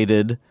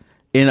educated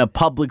in a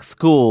public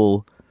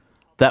school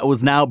that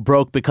was now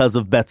broke because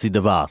of Betsy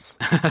DeVos.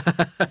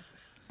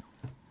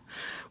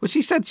 Well,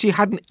 she said she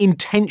hadn't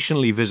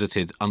intentionally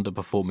visited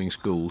underperforming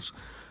schools,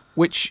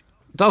 which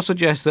does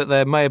suggest that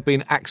there may have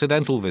been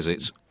accidental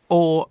visits,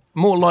 or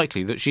more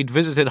likely that she'd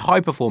visited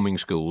high-performing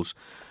schools,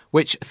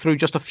 which through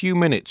just a few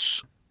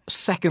minutes,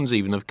 seconds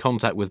even, of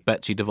contact with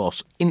Betsy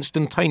DeVos,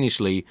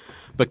 instantaneously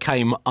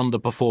became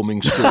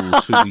underperforming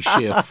schools through the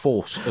sheer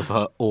force of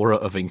her aura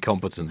of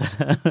incompetence.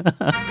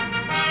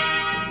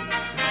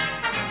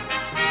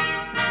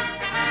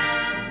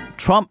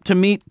 Trump to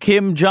meet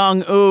Kim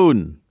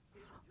Jong-un.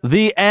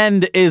 The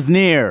end is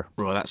near.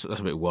 Right, that's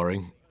a bit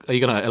worrying. Are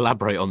you going to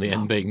elaborate on the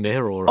end being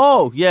near? Or?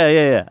 Oh,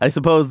 yeah. I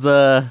suppose.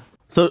 So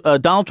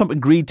Donald Trump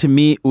agreed to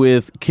meet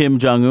with Kim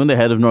Jong-un, the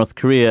head of North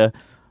Korea,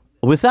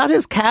 without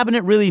his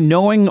cabinet really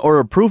knowing or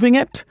approving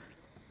it.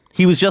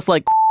 He was just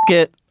like, F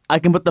it, I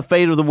can put the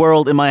fate of the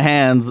world in my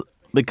hands.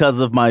 because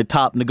of my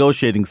top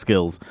negotiating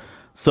skills.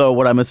 So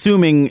what I'm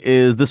assuming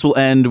is this will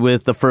end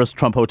with the first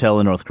Trump hotel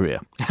in North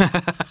Korea.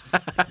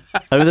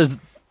 I mean, there's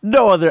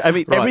no other. I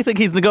mean, everything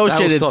he's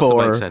negotiated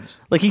for.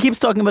 Like, he keeps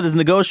talking about his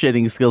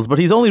negotiating skills, but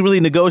he's only really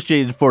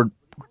negotiated for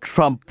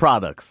Trump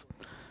products.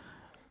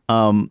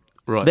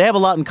 They have a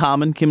lot in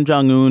common. Kim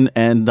Jong-un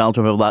and Donald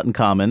Trump have a lot in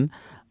common.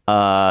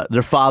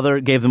 Their father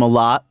gave them a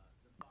lot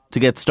to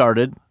get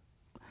started.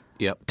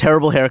 Yep.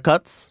 Terrible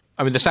haircuts.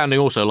 I mean, they're sounding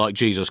also like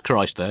Jesus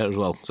Christ there as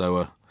well.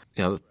 So,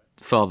 the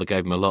father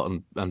gave him a lot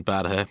and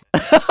bad hair.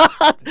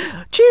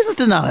 Jesus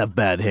did not have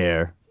bad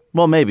hair.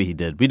 Well, maybe he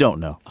did. We don't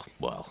know.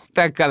 Well,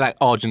 that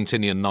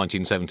Argentinian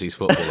 1970s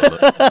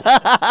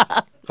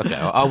football. Okay,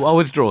 I'll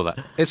withdraw that.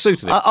 It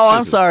suited him.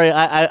 I'm sorry.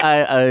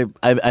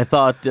 I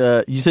thought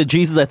you said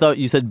Jesus. I thought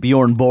you said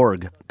Bjorn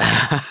Borg.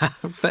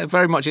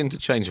 Very much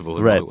interchangeable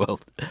in my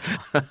world.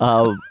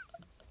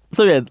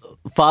 So yeah,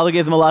 father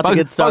gave them a lot to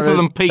get started.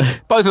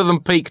 Both of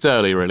them peaked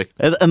early, really,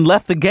 and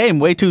left the game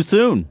way too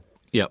soon.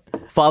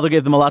 Yep. Father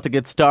gave them a lot to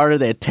get started.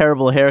 They had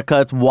terrible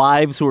haircuts,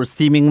 wives who were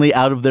seemingly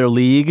out of their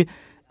league,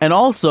 and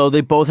also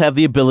they both have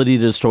the ability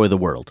to destroy the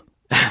world.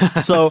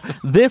 So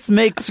this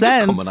makes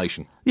sense. A good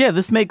combination. Yeah,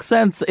 this makes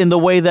sense in the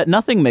way that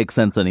nothing makes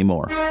sense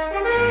anymore.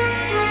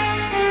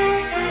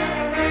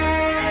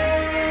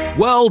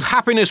 World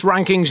Happiness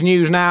Rankings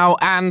news now,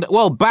 and,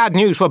 well, bad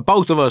news for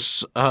both of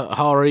us,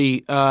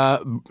 Hari.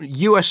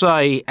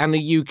 USA and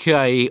the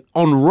UK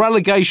on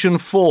relegation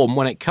form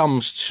when it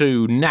comes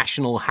to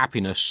national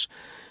happiness.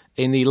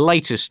 In the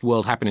latest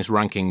World Happiness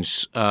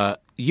Rankings,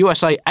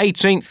 USA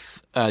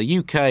 18th,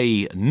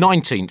 UK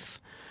 19th,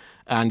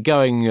 and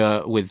going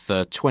with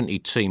the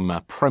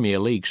 20-team Premier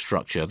League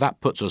structure.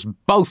 That puts us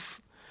both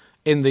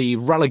in the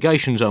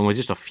relegation zone with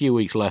just a few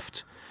weeks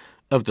left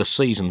of the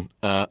season.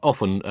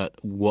 Often,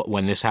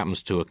 when this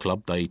happens to a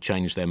club, they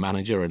change their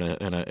manager in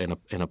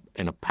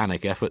a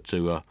panic effort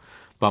to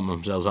bump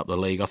themselves up the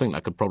league. I think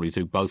that could probably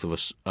do both of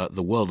us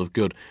the world of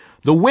good.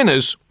 The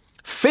winners,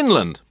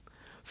 Finland.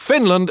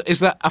 Finland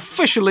is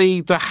officially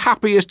the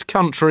happiest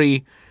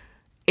country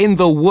in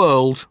the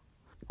world.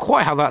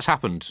 Quite how that's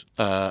happened.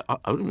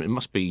 It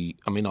must be.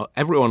 I mean,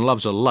 everyone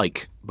loves a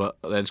lake, but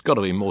there's got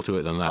to be more to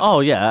it than that.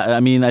 Oh, yeah.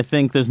 I mean, I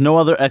think there's no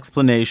other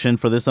explanation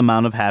for this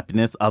amount of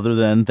happiness other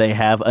than they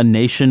have a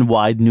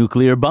nationwide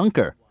nuclear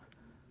bunker.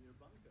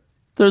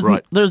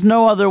 There's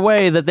no other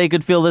way that they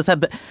could feel this.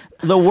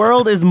 The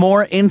world is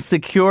more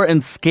insecure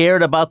and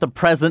scared about the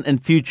present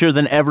and future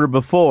than ever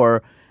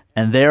before,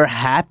 and they're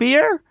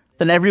happier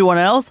than everyone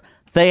else.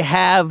 They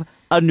have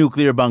a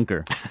nuclear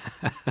bunker.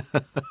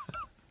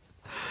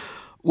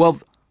 Well,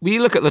 when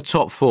you look at the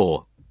top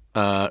four,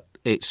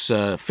 it's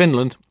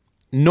Finland,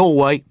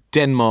 Norway,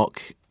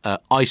 Denmark,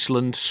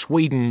 Iceland.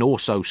 Sweden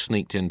also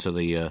sneaked into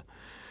the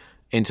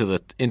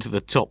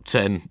top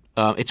 10.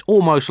 It's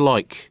almost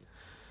like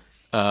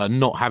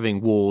not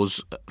having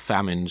wars,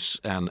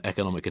 famines, and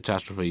economic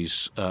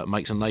catastrophes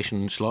makes a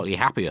nation slightly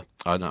happier.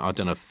 I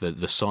don't know if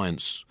the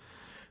science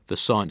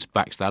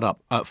backs that up.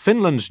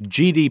 Finland's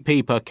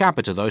GDP per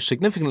capita, though, is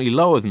significantly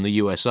lower than the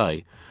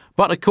USA.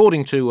 But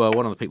according to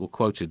one of the people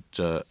quoted,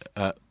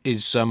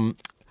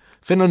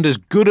 Finland is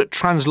good at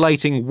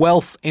translating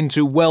wealth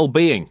into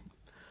well-being,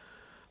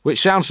 which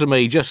sounds to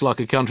me just like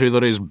a country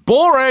that is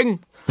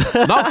boring,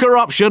 not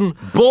corruption,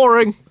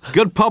 boring,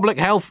 good public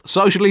health,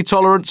 socially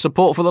tolerant,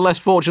 support for the less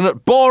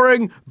fortunate,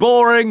 boring,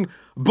 boring,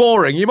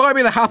 boring. You might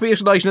be the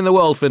happiest nation in the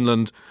world,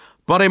 Finland,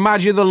 but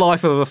imagine the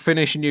life of a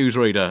Finnish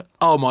newsreader.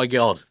 Oh, my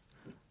God.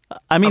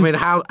 I mean,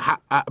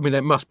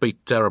 it must be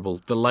terrible.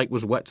 The lake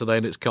was wet today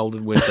and it's cold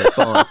in winter.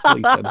 Oh,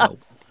 please send help.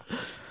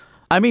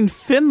 I mean,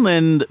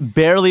 Finland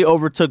barely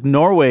overtook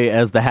Norway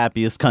as the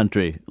happiest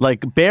country.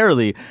 Like,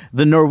 barely.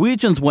 The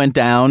Norwegians went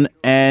down,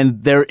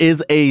 and there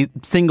is a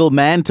single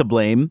man to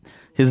blame.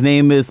 His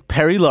name is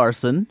Perry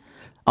Larsen.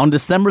 On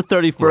December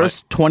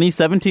 31st,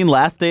 2017,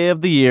 last day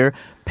of the year,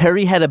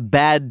 Perry had a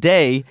bad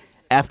day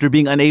after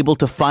being unable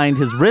to find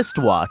his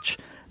wristwatch.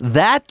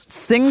 That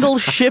single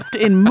shift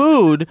in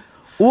mood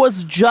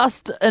was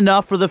just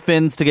enough for the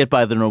Finns to get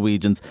by the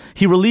Norwegians.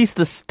 He released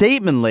a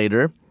statement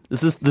later.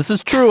 This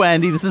is true,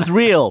 Andy. This is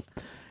real.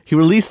 He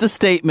released a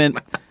statement.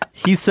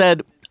 He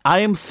said, "I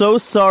am so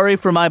sorry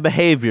for my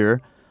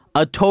behavior.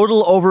 A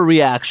total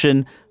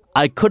overreaction.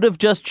 I could have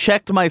just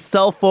checked my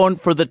cell phone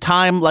for the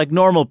time like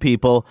normal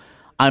people.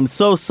 I'm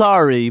so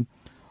sorry.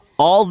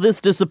 All this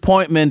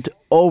disappointment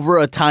over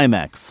a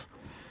Timex.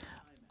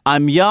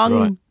 I'm young.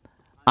 Right.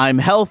 I'm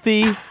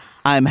healthy.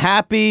 I'm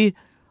happy.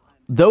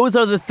 Those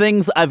are the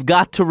things I've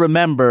got to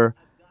remember.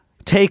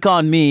 Take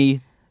on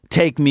me,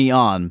 take me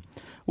on."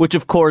 Which,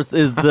 of course,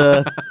 is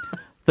the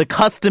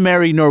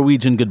customary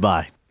Norwegian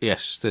goodbye.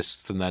 Yes, this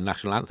is from their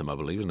national anthem, I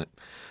believe, isn't it?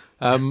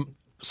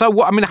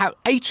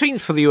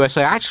 18th for the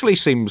USA actually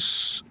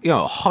seems,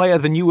 higher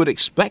than you would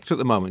expect at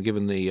the moment,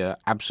 given the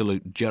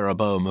absolute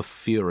Jeroboam of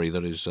fury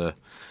that is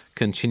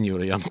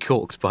continually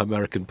uncorked by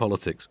American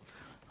politics.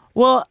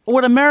 Well,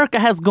 what America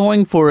has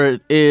going for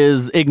it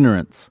is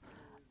ignorance.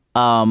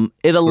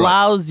 It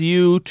allows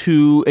you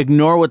to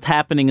ignore what's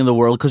happening in the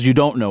world because you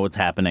don't know what's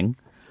happening.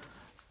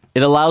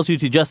 It allows you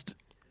to just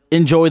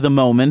enjoy the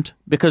moment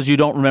because you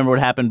don't remember what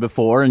happened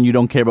before and you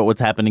don't care about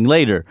what's happening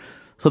later.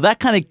 So that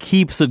kind of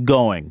keeps it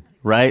going,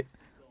 right?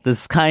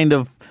 This kind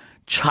of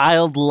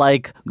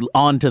childlike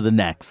on to the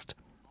next.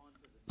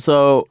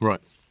 So Right.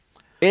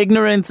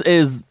 ignorance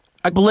is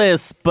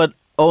bliss, but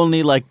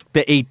only like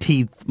the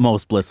 18th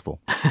most blissful.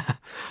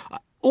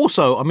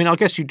 Also, I mean, I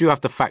guess you do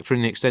have to factor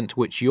in the extent to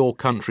which your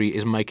country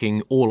is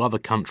making all other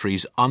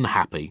countries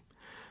unhappy.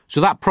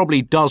 So that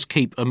probably does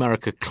keep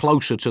America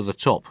closer to the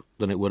top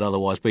than it would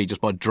otherwise be, just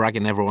by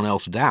dragging everyone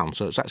else down.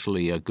 So it's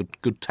actually a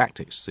good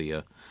tactics,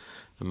 the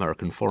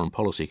American foreign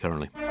policy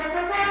currently.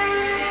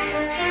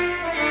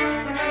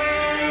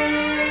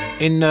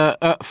 In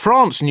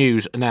France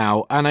news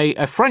now, and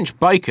a French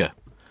baker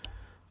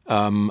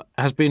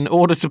has been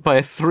ordered to pay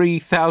a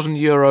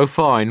 €3,000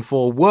 fine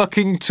for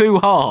working too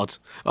hard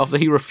after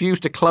he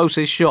refused to close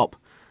his shop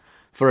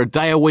for a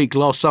day a week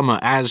last summer,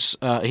 as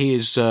he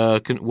is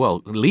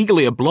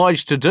legally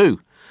obliged to do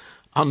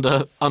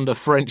under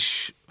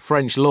French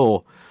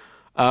law.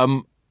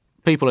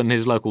 People in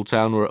his local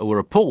town were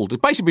appalled.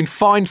 He'd basically been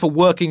fined for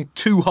working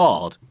too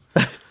hard.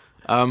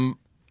 Well,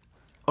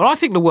 I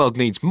think the world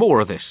needs more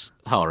of this,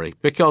 Hari,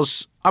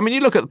 because, I mean, you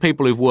look at the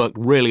people who've worked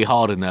really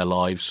hard in their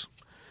lives.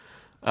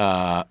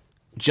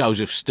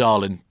 Joseph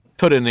Stalin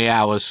put in the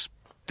hours.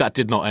 That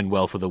did not end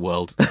well for the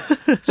world.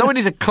 So we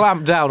need to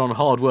clamp down on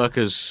hard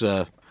workers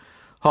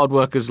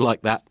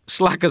like that.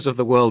 Slackers of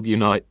the world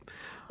unite.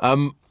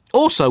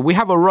 Also, we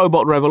have a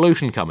robot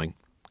revolution coming,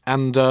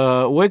 and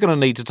we're going to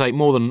need to take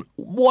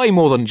way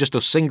more than just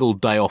a single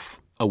day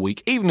off a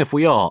week, even if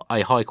we are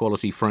a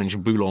high-quality French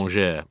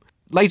boulanger.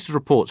 Latest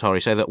reports, Hari,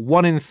 say that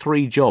 1 in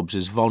 3 jobs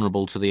is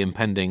vulnerable to the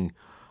impending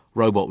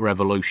robot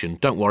revolution.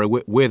 Don't worry,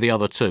 we're the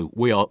other 2.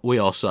 We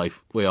are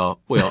safe. We are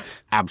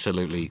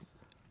absolutely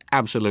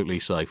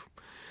safe.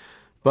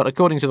 But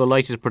according to the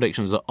latest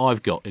predictions that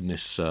I've got in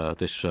this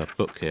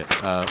book here,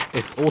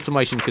 if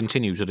automation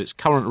continues at its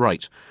current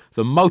rate,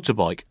 the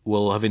motorbike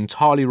will have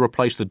entirely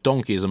replaced the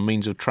donkey as a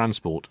means of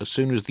transport as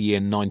soon as the year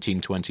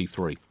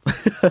 1923.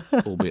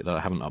 Albeit that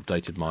I haven't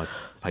updated my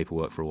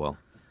paperwork for a while.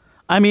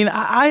 I mean,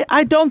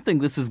 I don't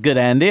think this is good,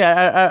 Andy.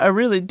 I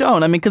really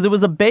don't. I mean, because it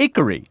was a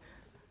bakery.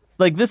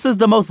 Like, this is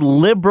the most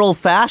liberal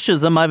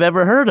fascism I've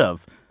ever heard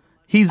of.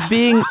 He's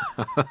being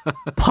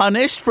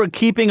punished for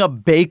keeping a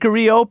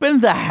bakery open,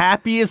 the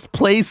happiest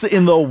place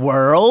in the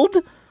world?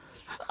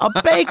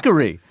 A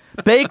bakery.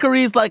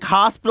 Bakeries, like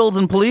hospitals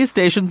and police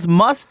stations,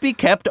 must be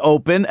kept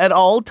open at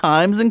all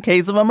times in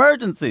case of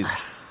emergencies.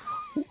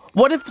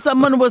 What if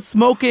someone was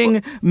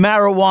smoking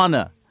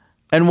marijuana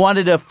and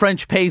wanted a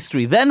French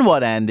pastry? Then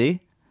what, Andy?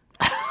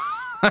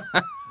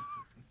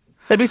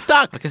 They'd be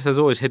stuck. I guess there's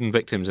always hidden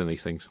victims in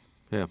these things.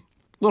 Yeah.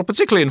 Well,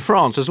 particularly in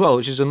France as well,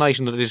 which is a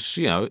nation that is,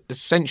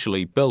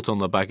 essentially built on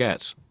the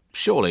baguette.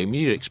 Surely, I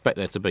mean, you'd expect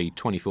there to be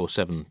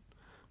 24/7,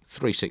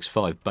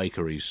 365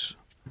 bakeries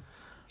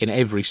in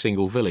every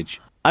single village.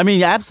 I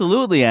mean,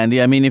 absolutely,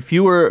 Andy. I mean, if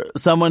you were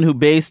someone who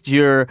based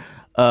your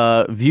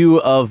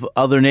view of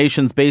other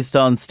nations based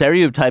on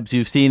stereotypes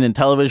you've seen in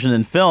television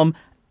and film,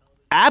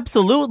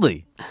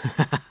 absolutely.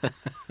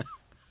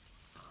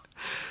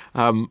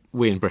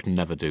 We in Britain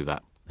never do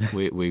that.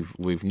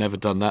 We've never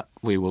done that.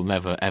 We will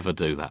never ever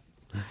do that.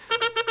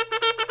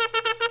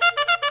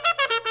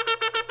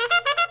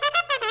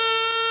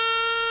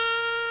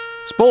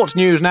 Sports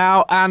news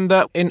now, and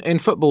in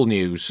football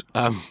news.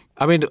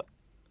 I mean,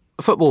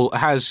 football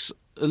has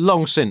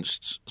long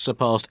since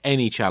surpassed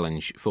any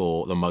challenge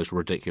for the most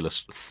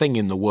ridiculous thing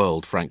in the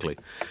world, frankly.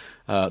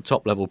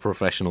 Top-level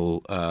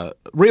professional,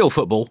 real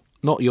football,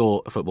 not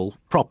your football,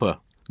 proper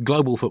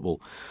global football.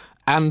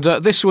 And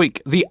this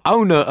week, the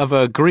owner of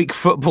a Greek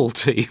football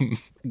team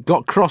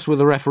got cross with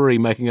the referee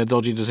making a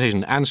dodgy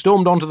decision and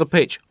stormed onto the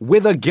pitch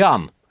with a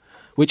gun,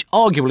 which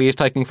arguably is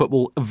taking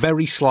football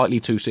very slightly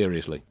too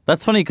seriously.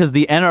 That's funny because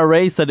the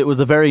NRA said it was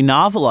a very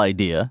novel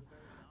idea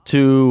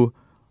to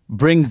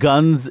bring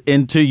guns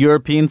into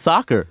European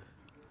soccer,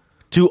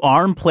 to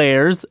arm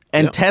players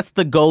and test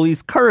the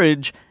goalie's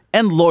courage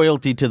and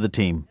loyalty to the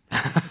team.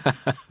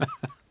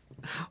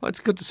 Well, it's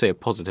good to see a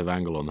positive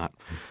angle on that.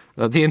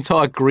 The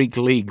entire Greek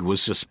league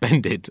was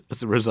suspended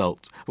as a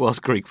result,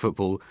 whilst Greek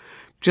football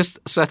just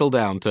settled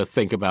down to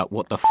think about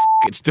what the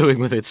it's doing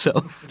with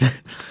itself.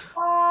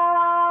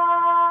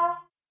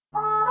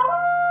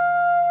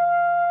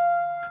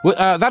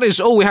 Well, that is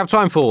all we have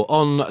time for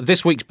on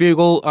this week's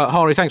Bugle.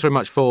 Hari, thanks very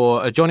much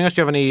for joining us.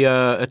 Do you have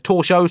any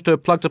tour shows to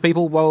plug to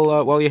people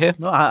while you're here?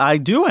 No, I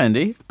do,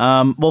 Andy.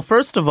 Well,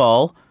 first of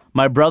all,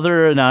 my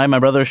brother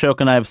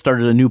Ashok and I have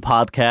started a new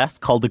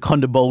podcast called the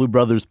Kondabolu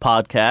Brothers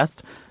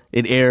Podcast.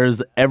 It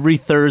airs every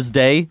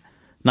Thursday.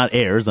 Not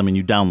airs, I mean,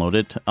 you download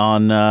it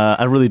on,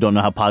 I really don't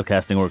know how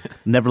podcasting works.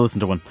 Never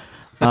listened to one.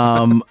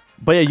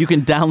 But yeah, you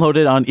can download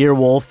it on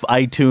Earwolf,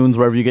 iTunes,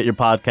 wherever you get your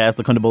podcast,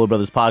 the Kondabolu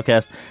Brothers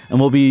Podcast.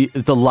 And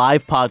it's a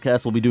live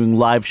podcast. We'll be doing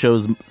live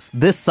shows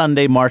this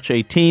Sunday, March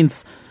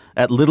 18th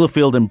at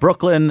Littlefield in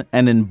Brooklyn,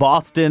 and in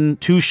Boston,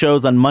 2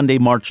 shows on Monday,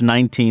 March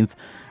 19th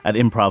at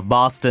Improv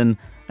Boston.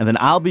 And then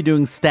I'll be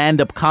doing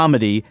stand-up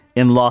comedy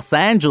in Los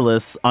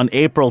Angeles on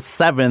April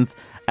 7th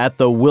at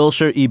the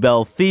Wilshire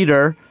Ebell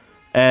Theater,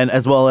 and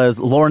as well as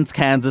Lawrence,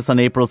 Kansas on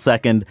April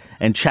 2nd,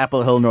 and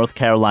Chapel Hill, North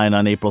Carolina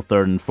on April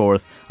 3rd and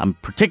 4th. I'm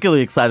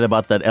particularly excited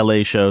about that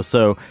LA show.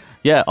 So,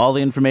 yeah, all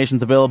the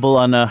information's available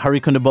on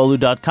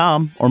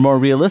harikundabolu.com, or more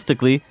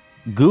realistically,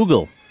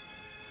 Google.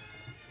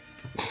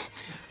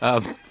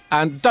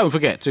 And don't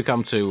forget to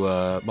come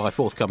to my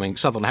forthcoming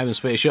Southern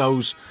Hemisphere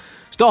shows,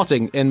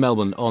 starting in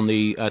Melbourne on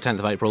the 10th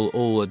of April.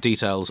 All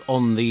details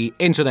on the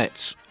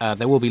internet.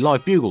 There will be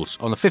live bugles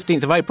on the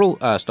 15th of April,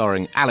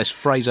 starring Alice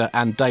Fraser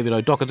and David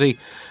O'Doherty,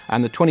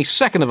 and the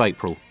 22nd of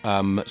April,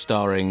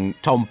 starring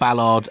Tom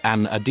Ballard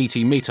and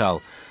Aditi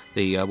Mittal,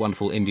 the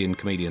wonderful Indian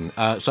comedian.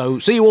 So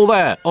see you all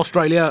there,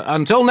 Australia.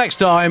 Until next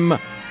time,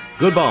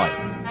 goodbye.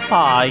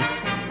 Bye.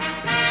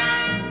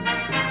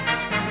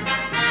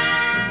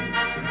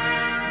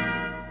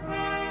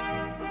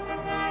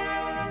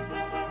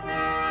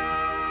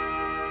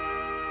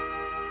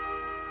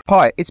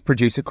 Hi, it's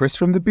producer Chris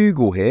from the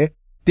Bugle here.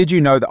 Did you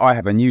know that I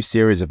have a new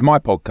series of my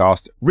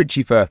podcast,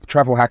 Richie Firth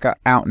Travel Hacker,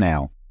 out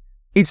now?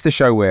 It's the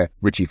show where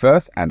Richie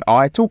Firth and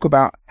I talk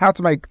about how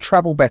to make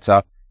travel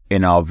better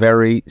in our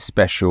very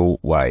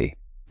special way.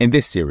 In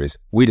this series,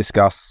 we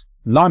discuss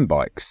Lime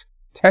bikes,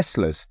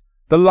 Teslas,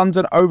 the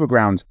London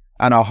Overground,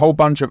 and a whole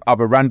bunch of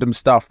other random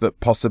stuff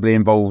that possibly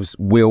involves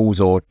wheels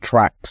or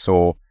tracks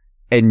or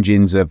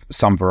engines of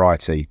some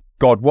variety.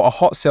 God, what a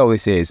hot sell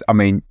this is. I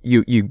mean,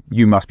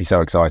 you must be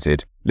so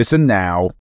excited. Listen now.